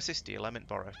 Did I say steal? I meant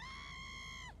borrow.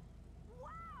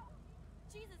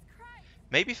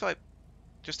 Maybe if I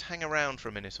just hang around for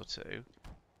a minute or two,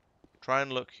 try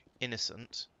and look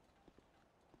innocent.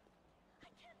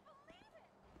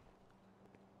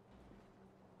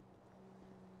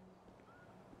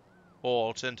 Or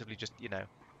alternatively just, you know,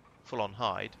 full on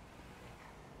hide.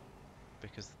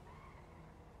 Because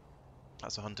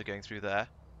that's a hunter going through there.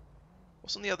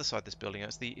 What's on the other side of this building?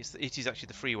 It is actually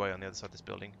the freeway on the other side of this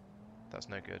building. That's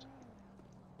no good.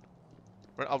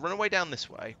 I'll run away down this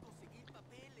way.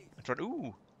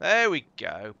 Ooh, there we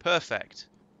go. Perfect.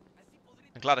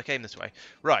 I'm glad I came this way.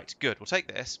 Right, good. We'll take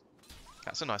this.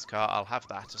 That's a nice car. I'll have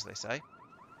that, as they say.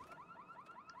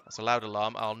 That's a loud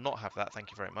alarm. I'll not have that,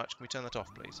 thank you very much. Can we turn that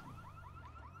off, please?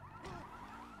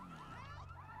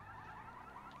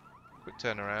 Quick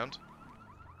turnaround.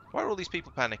 Why are all these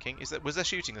people panicking? Was there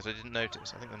shooting that I didn't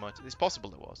notice? I think there might. It's possible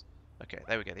there was. Okay,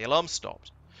 there we go. The alarm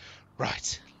stopped.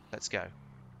 Right, let's go.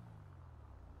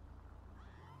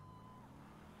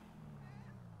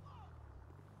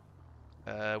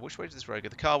 Which way does this road go?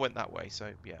 The car went that way,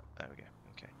 so yeah, there we go.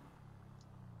 Okay.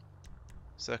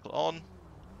 Circle on.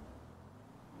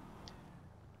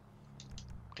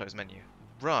 Close menu.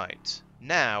 Right.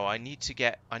 Now I need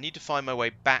to find my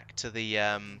way back to the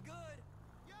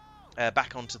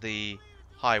back onto the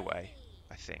highway,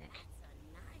 I think.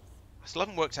 I still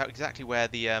haven't worked out exactly where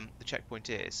the checkpoint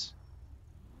is.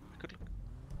 I could look.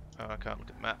 Oh, I can't look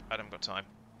at the map. I haven't got time.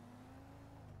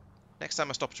 Next time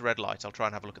I stop at a red light, I'll try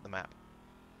and have a look at the map.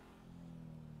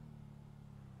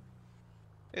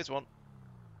 Here's one.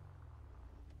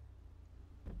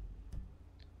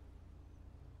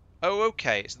 Oh,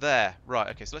 okay, it's there. Right,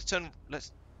 okay, so let's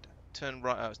turn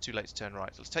right. Oh, it's too late to turn right.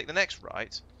 So let's take the next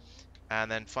right, and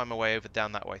then find my way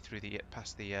down that way through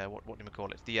past the what do we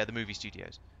call it? The movie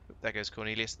studios. There goes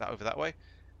Cornelius. That over that way,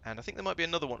 and I think there might be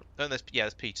another one. Oh, there's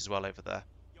Pete as well over there.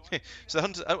 So the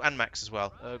hunters. Oh, and Max as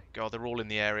well. Oh god, they're all in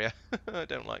the area. I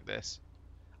don't like this.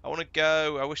 I want to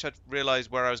go. I wish I'd realised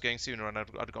where I was going sooner, and I'd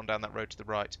have gone down that road to the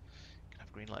right. Can I have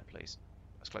a green light, please?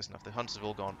 That's close enough. The hunters have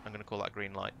all gone. I'm going to call that a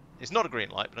green light. It's not a green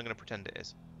light, but I'm going to pretend it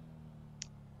is.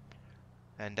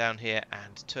 And down here,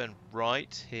 and turn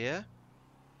right here.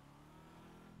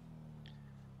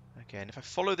 Okay, and if I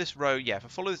follow this road, yeah, if I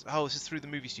follow this... Oh, this is through the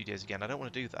movie studios again. I don't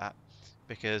want to do that,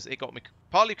 because it got me...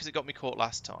 Partly because it got me caught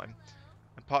last time,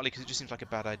 and partly because it just seems like a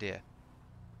bad idea.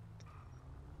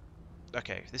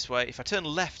 Okay, this way. If I turn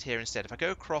left here instead, if I go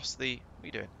across the... What are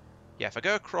you doing? Yeah, if I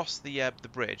go across the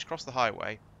bridge, across the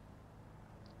highway,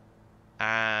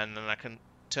 and then I can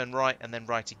turn right and then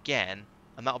right again,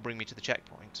 and that'll bring me to the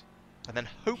checkpoint. And then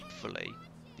hopefully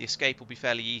the escape will be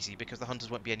fairly easy because the hunters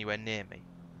won't be anywhere near me.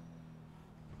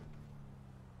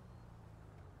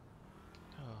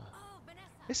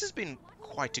 This has been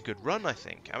quite a good run, I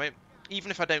think. I mean,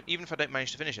 even if I don't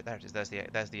manage to finish it, there it is. There's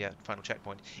the final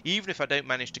checkpoint. Even if I don't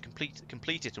manage to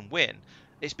complete it and win,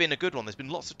 it's been a good one. There's been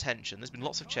lots of tension. There's been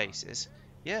lots of chases.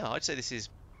 Yeah, I'd say this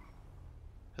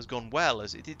has gone well.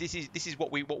 This is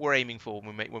what we're aiming for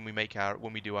when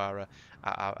we do our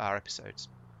episodes.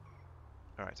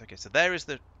 Alright, okay, so there is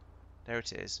the... There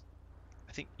it is.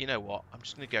 I think, you know what, I'm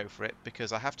just going to go for it,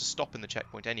 because I have to stop in the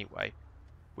checkpoint anyway,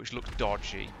 which looks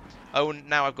dodgy. Oh, and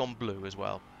now I've gone blue as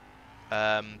well.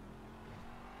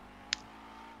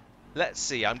 Let's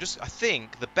see, I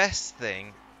think the best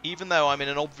thing, even though I'm in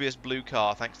an obvious blue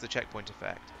car thanks to the checkpoint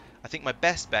effect, I think my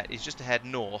best bet is just to head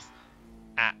north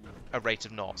at a rate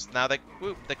of knots. Now, they're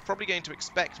probably going to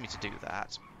expect me to do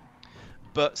that,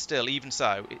 but still, even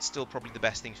so, it's still probably the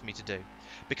best thing for me to do.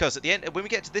 Because at the end, when we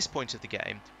get to this point of the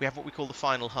game, we have what we call the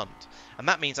final hunt. And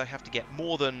that means I have to get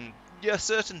more than a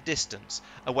certain distance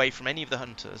away from any of the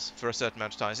hunters for a certain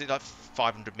amount of time. It's like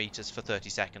 500 meters for 30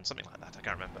 seconds, something like that, I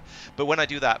can't remember. But when I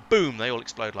do that, boom, they all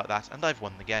explode like that, and I've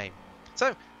won the game.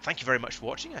 So, thank you very much for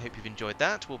watching. I hope you've enjoyed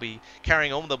that. We'll be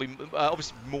carrying on. There'll be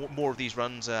obviously more of these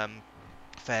runs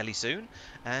fairly soon.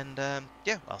 And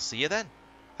yeah, I'll see you then.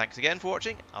 Thanks again for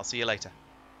watching. I'll see you later.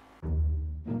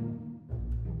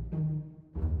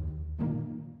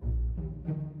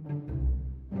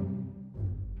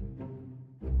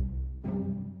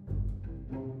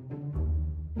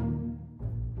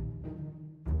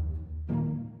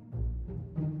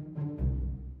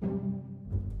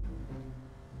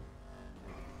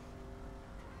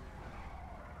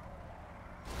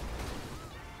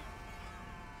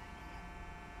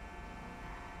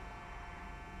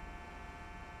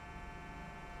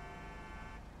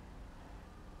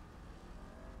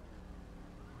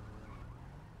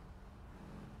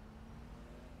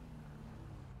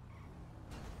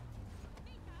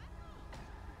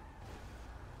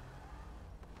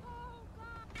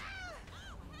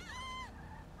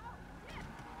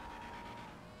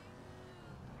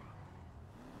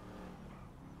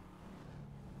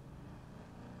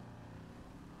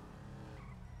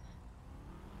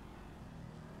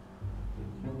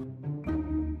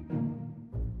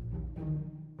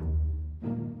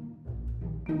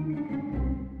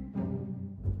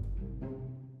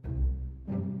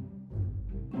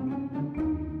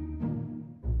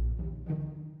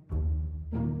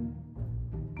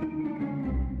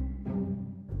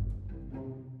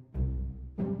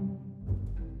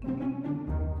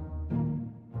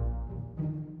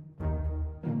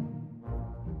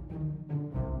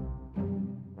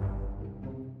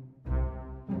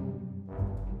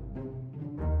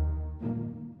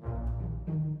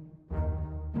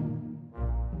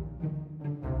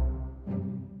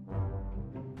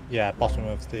 Yeah, bottom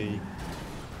of the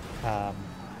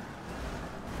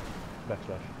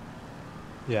backslash.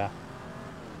 Yeah.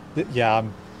 Yeah,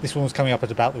 this one was coming up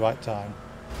at about the right time.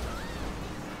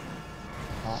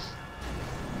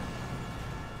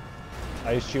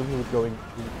 I assume he would be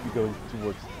going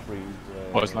towards the free.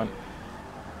 Waistline.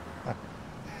 I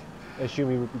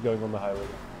assume he would be going on the highway.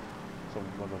 So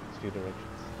one of the two directions.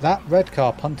 That red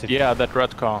car punted. Yeah, that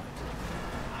red car.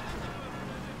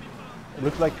 It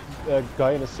looks like a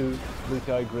guy in a suit, blue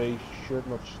tie, grey shirt,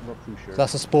 not too sure. So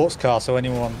that's a sports car, so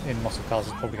anyone in muscle cars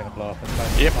is probably going to blow up.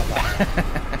 Yep. Like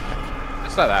that.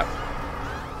 It's like that.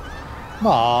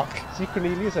 Mark! See,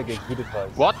 Cornelius, I gave good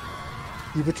advice. What?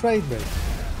 You betrayed me.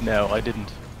 No, I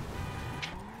didn't.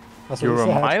 That's You what were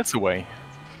you said. miles away.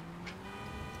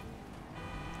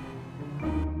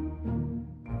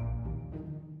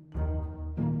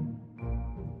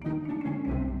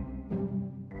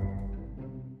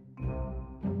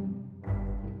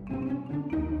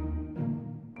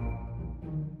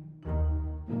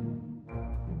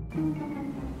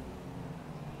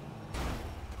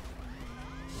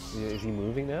 Is he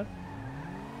moving now?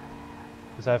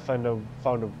 Because I found a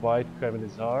white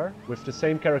Cornelius with the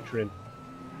same character in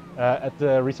at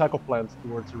the recycle plant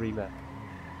towards Arena.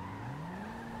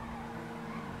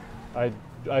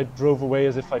 I drove away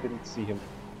as if I didn't see him.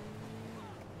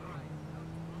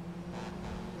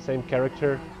 Same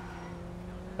character,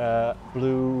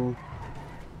 blue,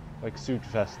 like suit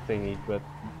vest thingy, but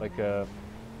like a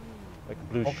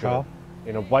blue Okay. shirt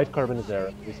in a white Cornelius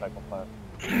recycle plant.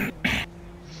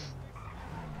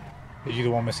 Are you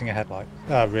the one missing a headlight?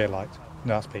 Rear light.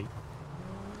 No, that's Pete.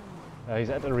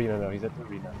 He's at the Arena now, he's at the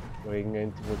Arena, going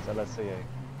in towards LSAA.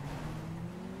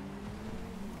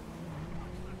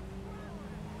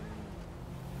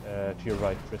 To your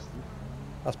right, Tristan.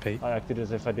 That's Pete. I acted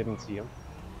as if I didn't see him.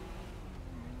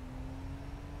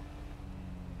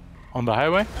 On the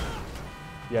highway?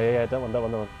 Yeah, that one.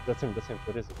 That's him,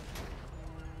 what is it?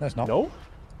 No, it's not. No?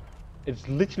 It's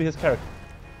literally his character.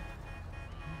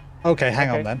 Okay, hang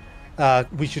on Okay. then.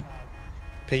 We should...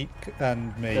 Pete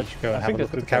and me should go and have a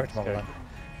look at the character model then.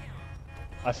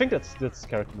 I think that's the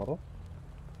character model.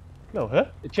 No, huh?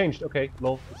 It changed. Okay,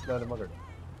 lol, it's now the mother.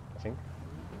 I think.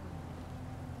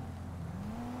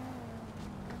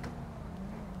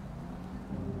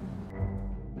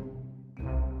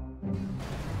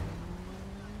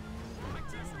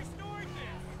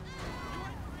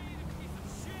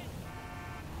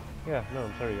 Yeah, no,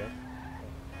 I'm sorry, guys.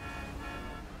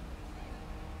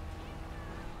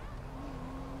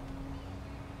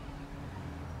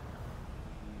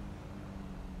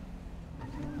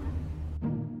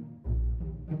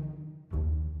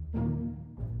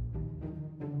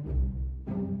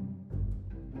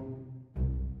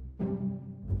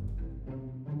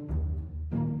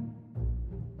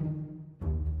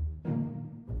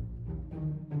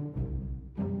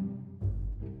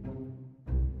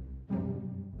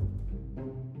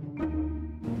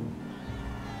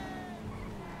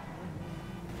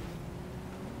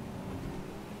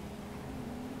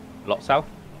 Lot south.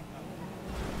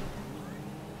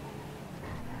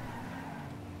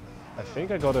 I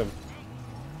think I got him.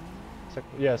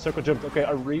 Yeah, circle jumped. Okay,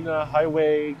 arena,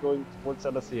 highway, going towards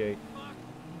LSCA.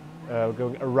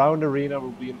 Going around arena,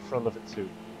 we'll be in front of it soon.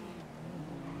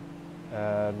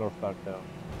 Northbound now.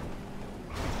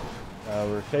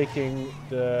 We're taking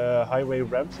the highway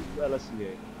ramps into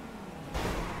LSCA.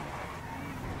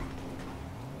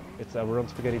 It's we're on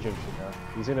Spaghetti Junction now.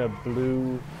 He's in a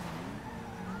blue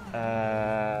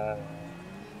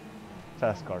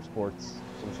fast car, sports,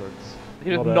 some sorts.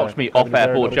 He just knocked me off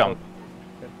airport jump.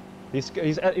 He's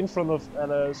in front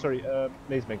of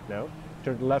Maze Bank now.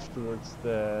 Turned left towards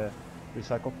the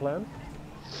recycle plant.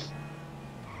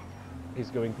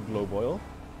 He's going to Globe Oil.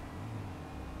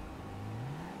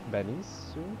 Benny's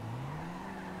soon.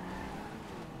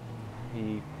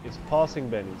 He is passing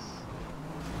Benny's.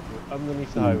 We're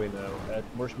underneath the highway now at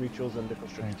Morse Mutuals and the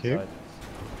construction side.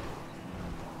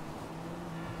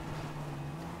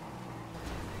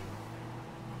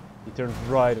 He turned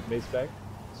right at Maze Bank,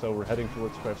 so we're heading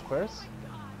towards Squares.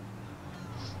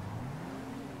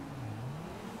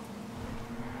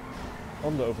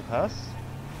 On the overpass.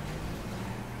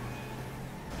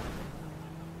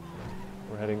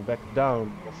 We're heading back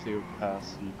down off the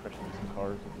overpass. He crashed into some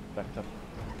cars and backed up.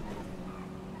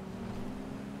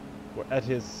 We're at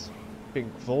his pink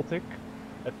Voltic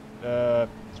at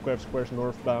Squares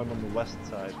northbound on the west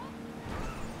side.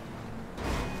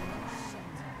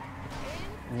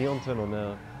 Neon tunnel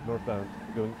now, northbound.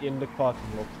 We're going in the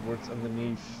parking lot towards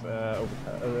underneath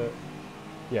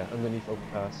underneath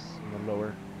overpass and then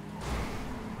lower.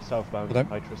 Southbound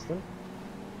High Tristan.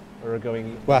 We're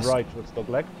going west. Right towards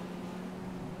Dogleg.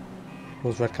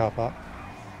 Towards Red Car Park.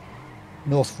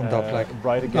 North from Dogleg.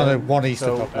 Right again. No, one east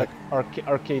of Dogleg.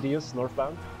 Arcadius,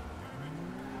 northbound.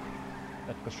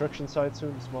 At construction site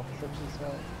soon, small construction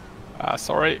site.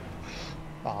 Sorry.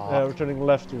 We're turning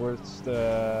left towards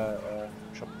the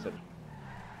shopping center.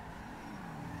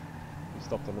 He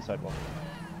stopped on the sidewalk.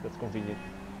 That's convenient.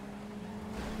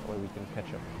 That way we can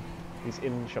catch up. He's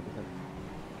in shopping center.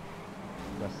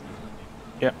 West.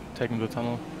 Yeah, taking the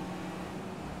tunnel.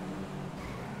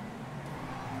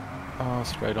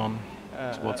 Straight on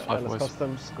towards Five Ways.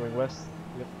 Customs going west.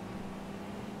 Yep.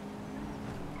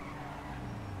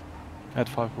 At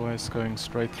 5 Ways, going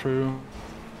straight through.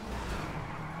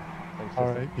 Thanks,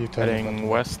 Alright, you turn Heading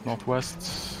west,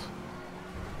 northwest.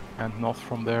 And north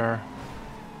from there.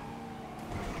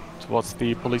 Towards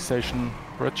the police station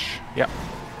bridge. Yeah.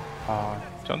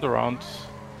 Turned around.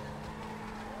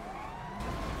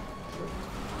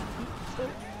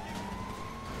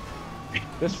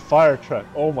 This fire truck,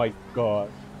 oh my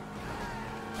god.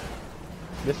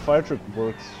 This fire truck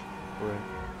works for him.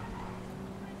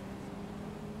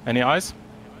 Any eyes?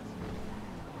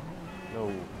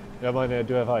 No. Yeah, mine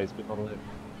do have eyes, but not on him.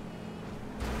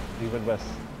 He went west.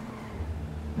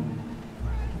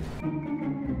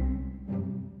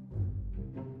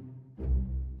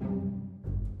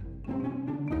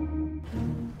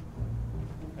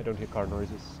 I don't hear car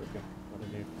noises, okay. Not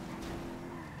in here.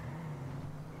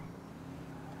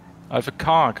 I have a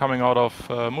car coming out of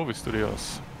movie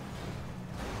studios.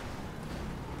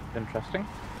 Interesting.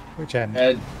 Which end? Do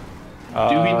we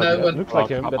know That when? looks like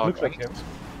him, that looks like him.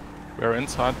 We're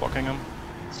inside Buckingham.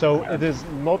 So it is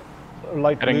not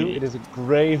light Heading blue, it is a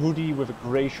grey hoodie with a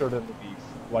grey shirt underneath.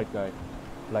 White guy.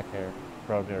 Black hair.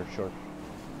 Brown hair, short.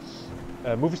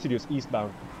 Movie studios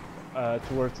eastbound.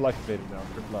 Towards Life Invader now,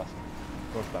 turn left.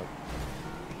 Northbound.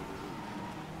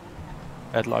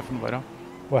 At Life Invader.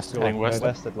 West. Heading west.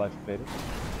 West at Life Invader.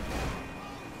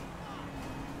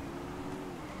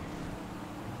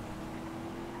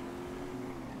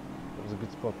 That was a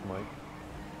good spot, Mike.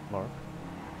 Mark.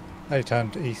 They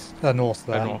turned east, north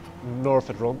there. North. North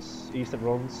at Ron's, east at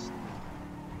Ron's.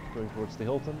 Going towards the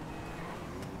Hilton.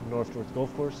 North towards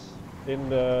Golf Course. In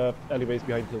the alleyways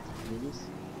behind Hilton Communities.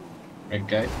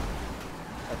 Okay.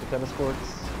 At the tennis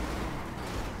courts.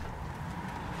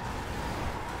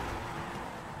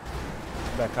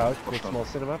 Back out towards small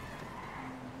cinema.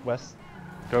 West.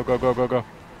 Go, go, go, go, go.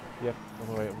 Yep, on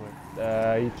the way, on the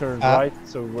way. He turned right,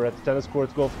 so we're at the tennis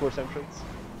courts, golf course entrance.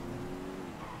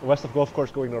 West of golf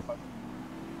course, going north.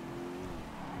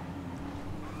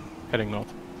 Heading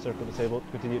north. Circle disabled,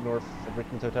 continue north at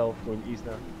Richmond Hotel, going east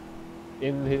now.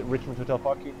 In the Richmond Hotel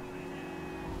parking.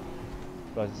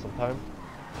 Buys us some time.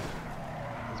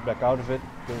 It's back out of it,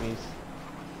 going east.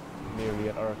 Nearly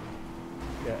at our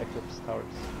Eclipse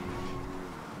Towers.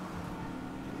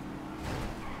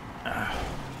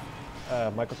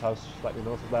 Michael's house slightly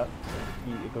north of that.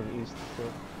 Going east. So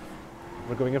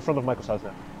we're going in front of Michael's house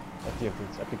now. At the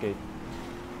entrance, at the gate.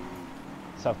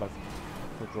 Southbound.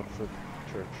 With Rockford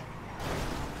Church.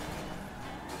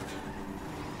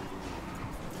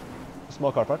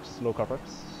 Small car parks, low car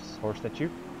parks, horse statue,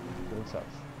 going south.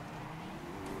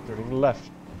 Turning left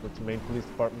with the main police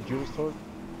department jewel store.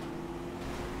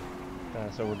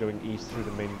 So we're going east through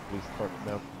the main police department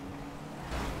now.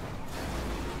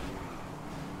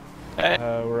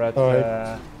 We're at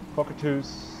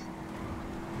Cockatoo's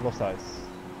Lost Eyes.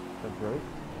 Temporary.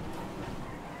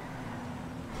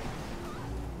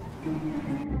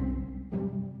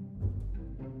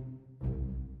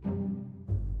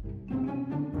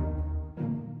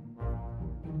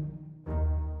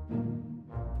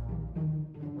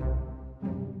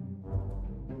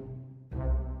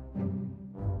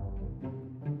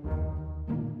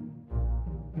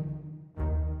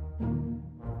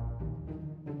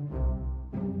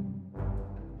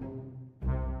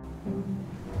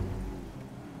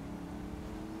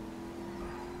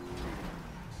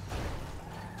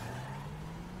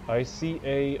 I see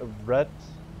a black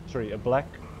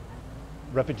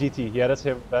Rapid GT. Yeah, that's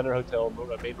him. Banner Hotel,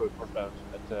 main road northbound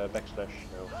at backslash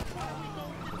now.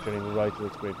 Turning right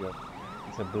towards Graveyard.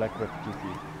 It's a black Rapid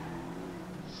GT.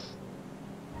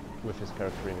 With his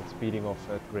character in it, speeding off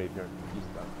at Graveyard,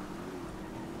 eastbound.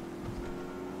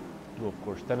 Of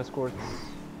course, tennis courts.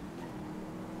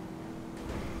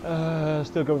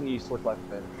 Still going east towards Life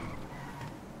Advantage.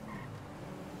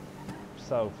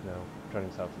 South now,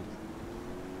 turning southeast.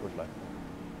 Towards Life.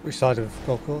 Which side of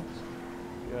golf course?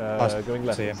 Going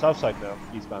left. South side now,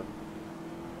 eastbound.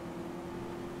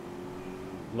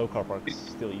 Low car parks,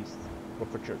 still east.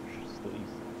 Rockford Church, still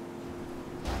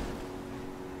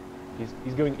east.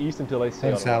 He's going east until I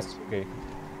say otherwise. South. Okay,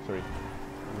 sorry.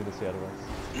 I'm gonna say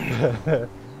otherwise.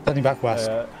 Turning back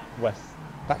west. West.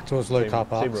 Back towards low car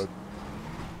parks. Same road.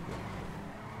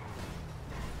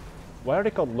 Why are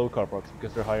they called low car parks?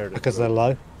 Because they're higher than Because they're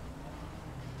low.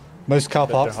 Most car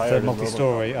parks that are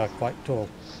multi-story are quite tall.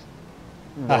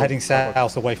 Heading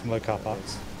south away from low car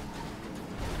parks.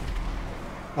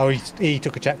 Oh, he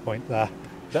took a checkpoint there.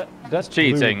 That's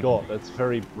cheating. Blue dot. That's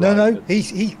very bright. No,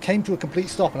 he came to a complete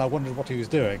stop, and I wondered what he was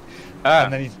doing.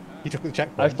 And then he took the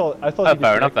checkpoint. I thought he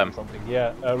fair enough then. Something.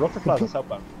 Yeah, Rockford Plaza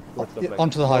southbound.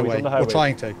 Onto the highway. On the highway. We're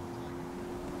trying to.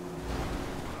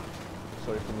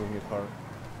 Sorry for moving your car.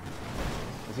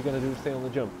 Is he gonna stay on the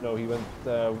jump? No, he went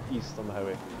east on the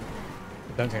highway.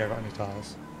 I don't think I got any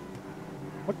tyres.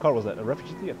 What car was that? A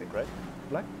Refugee GT, I think, right?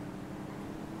 Black?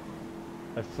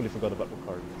 I fully forgot about what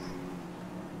car it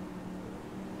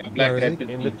is. Black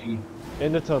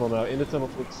in the tunnel now. In the tunnel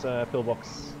towards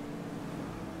Pillbox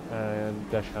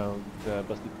and Dash Hound,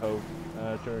 Bus Depot,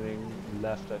 turning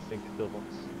left, I think, at Pillbox.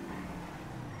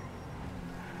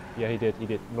 Yeah, he did.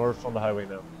 North on the highway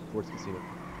now, towards Casino.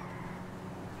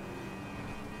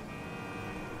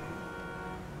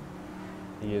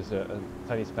 He is a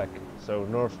tiny speck, so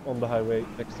north on the highway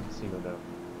next to Casino now.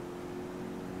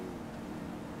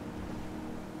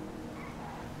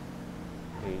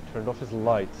 He turned off his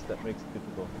lights, that makes it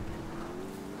difficult.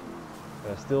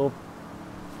 Still,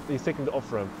 he's taking the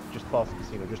off ramp just past the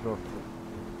Casino, just north of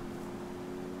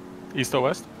it. East or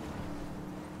west?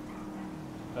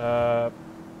 Lost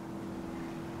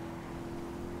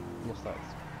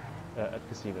lights. At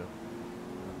Casino.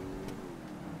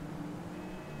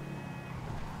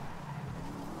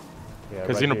 Yeah,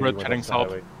 Casino right Bridge heading south.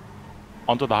 highway.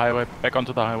 Onto the highway, back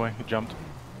onto the highway, he jumped.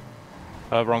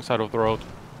 Wrong side of the road.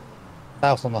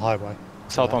 South on the highway.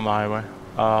 South on the highway.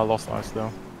 Lost eyes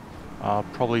though.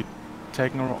 Probably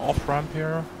taking an off ramp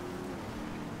here.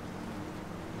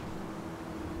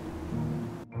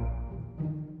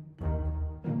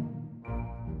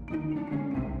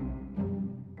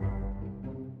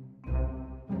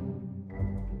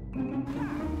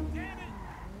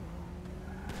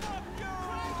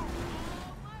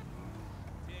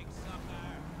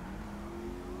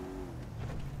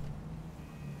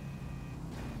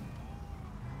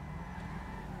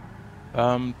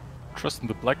 Tristan,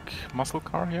 the black muscle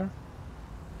car here,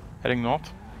 heading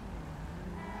north.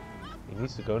 He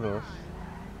needs to go north.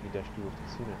 He dashed towards the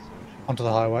Casino, so Onto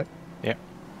the highway. Yeah.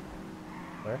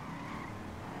 Where?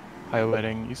 Highway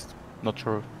heading east. Not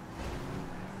sure.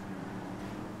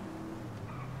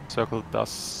 Circle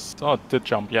does. Oh, it did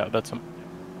jump. Yeah, that's him.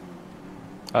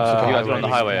 You guys are on the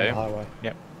highway, On are the you? highway.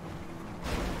 Yep.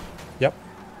 Yep.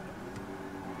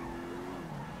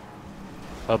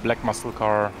 A black muscle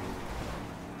car.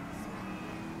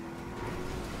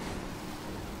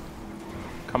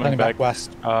 Coming Turning back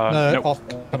west. No, nope. off.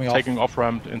 Coming off. Taking off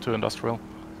ramp into industrial.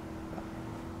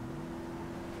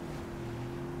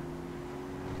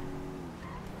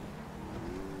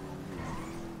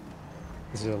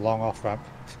 This is a long off ramp.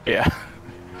 Yeah.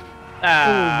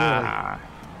 Ah.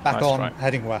 Back Nice on, try.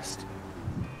 heading west.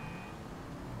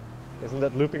 Isn't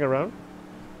that looping around?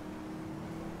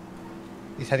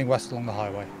 He's heading west along the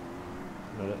highway.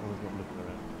 No, that one's not looping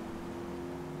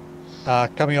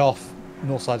around. Coming off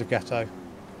north side of Ghetto.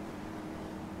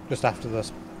 Just after the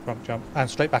front jump. And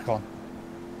straight back on.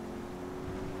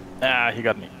 Ah, he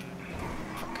got me.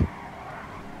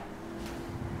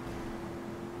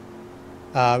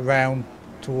 Round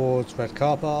towards Red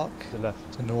Car Park. To the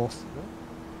left. To north.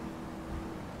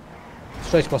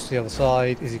 Straight across to the other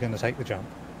side. Is he going to take the jump?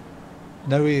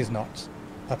 No, he is not.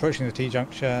 Approaching the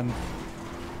T-junction.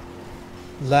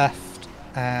 Left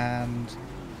and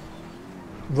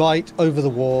right over the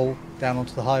wall, down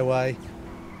onto the highway.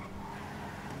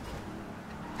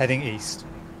 Heading east.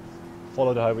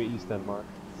 Follow the highway east then, Mark.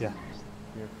 Yeah.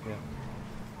 Here, yeah.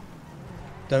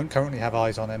 Don't currently have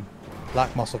eyes on him.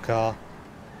 Black muscle car.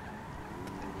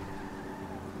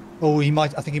 Oh, he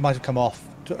might. I think he might have come off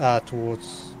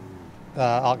towards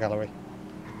Art Gallery.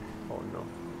 Oh no.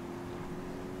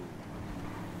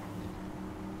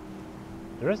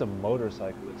 There is a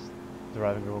motorcyclist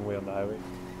driving the wrong way on the highway.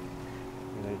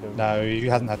 You know, you don't... No, he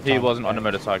hasn't had. He time. wasn't on a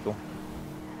motorcycle.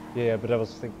 Yeah, but I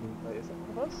was thinking, like, is that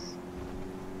one of us?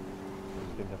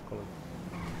 Didn't have colour.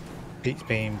 Pete's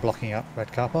been blocking up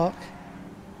Red Car Park.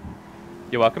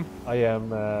 You're welcome. I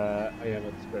am at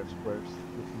Spare Squares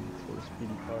looking for a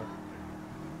speedy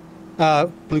car.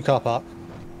 Blue Car Park.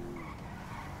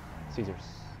 Caesars.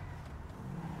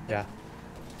 Yeah.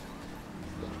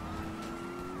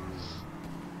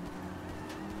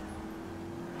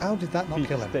 How did that not Pete,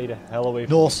 kill him? stay the hell away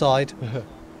from North side.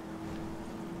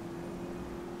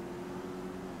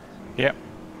 Yeah.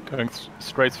 Going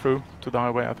straight through to the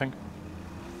highway, I think.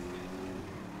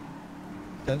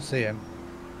 Don't see him.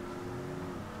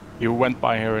 You went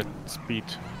by here at speed.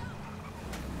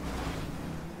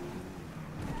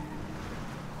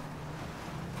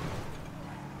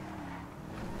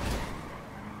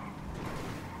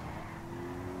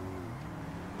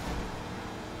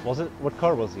 Was it? What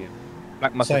car was he in?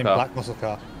 Black muscle Same car. black muscle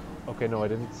car. Okay, no, I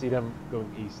didn't see them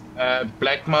going east.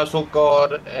 Black muscle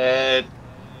car at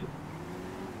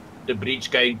the bridge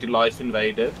going to Life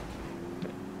Invader.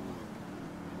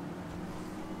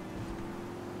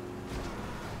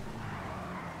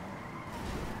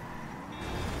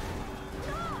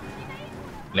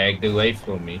 Lagged away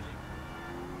from me.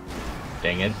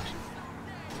 Dang it.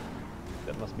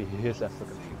 That must be his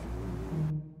African.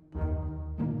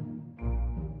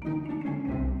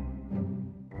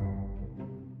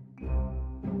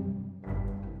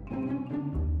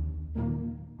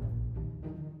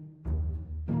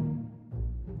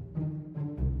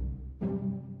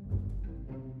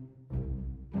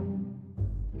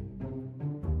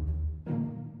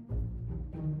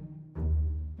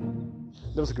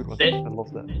 That was a good one. Eh. I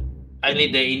love that.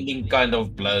 Only the ending kind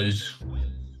of blows.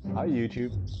 Hi,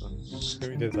 YouTube.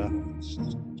 Who did that?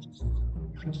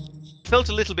 Felt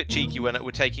a little bit cheeky when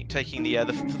we're taking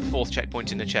the fourth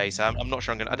checkpoint in the chase. I'm not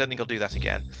sure I don't think I'll do that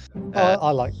again. I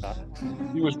like that.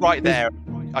 He was right there.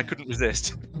 I couldn't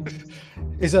resist.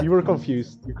 Is it? You were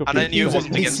confused. You And I knew it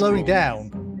wasn't He's against slowing the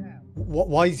rules. down.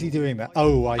 Why is he doing that?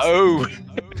 Oh, I see. Oh,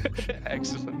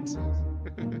 excellent.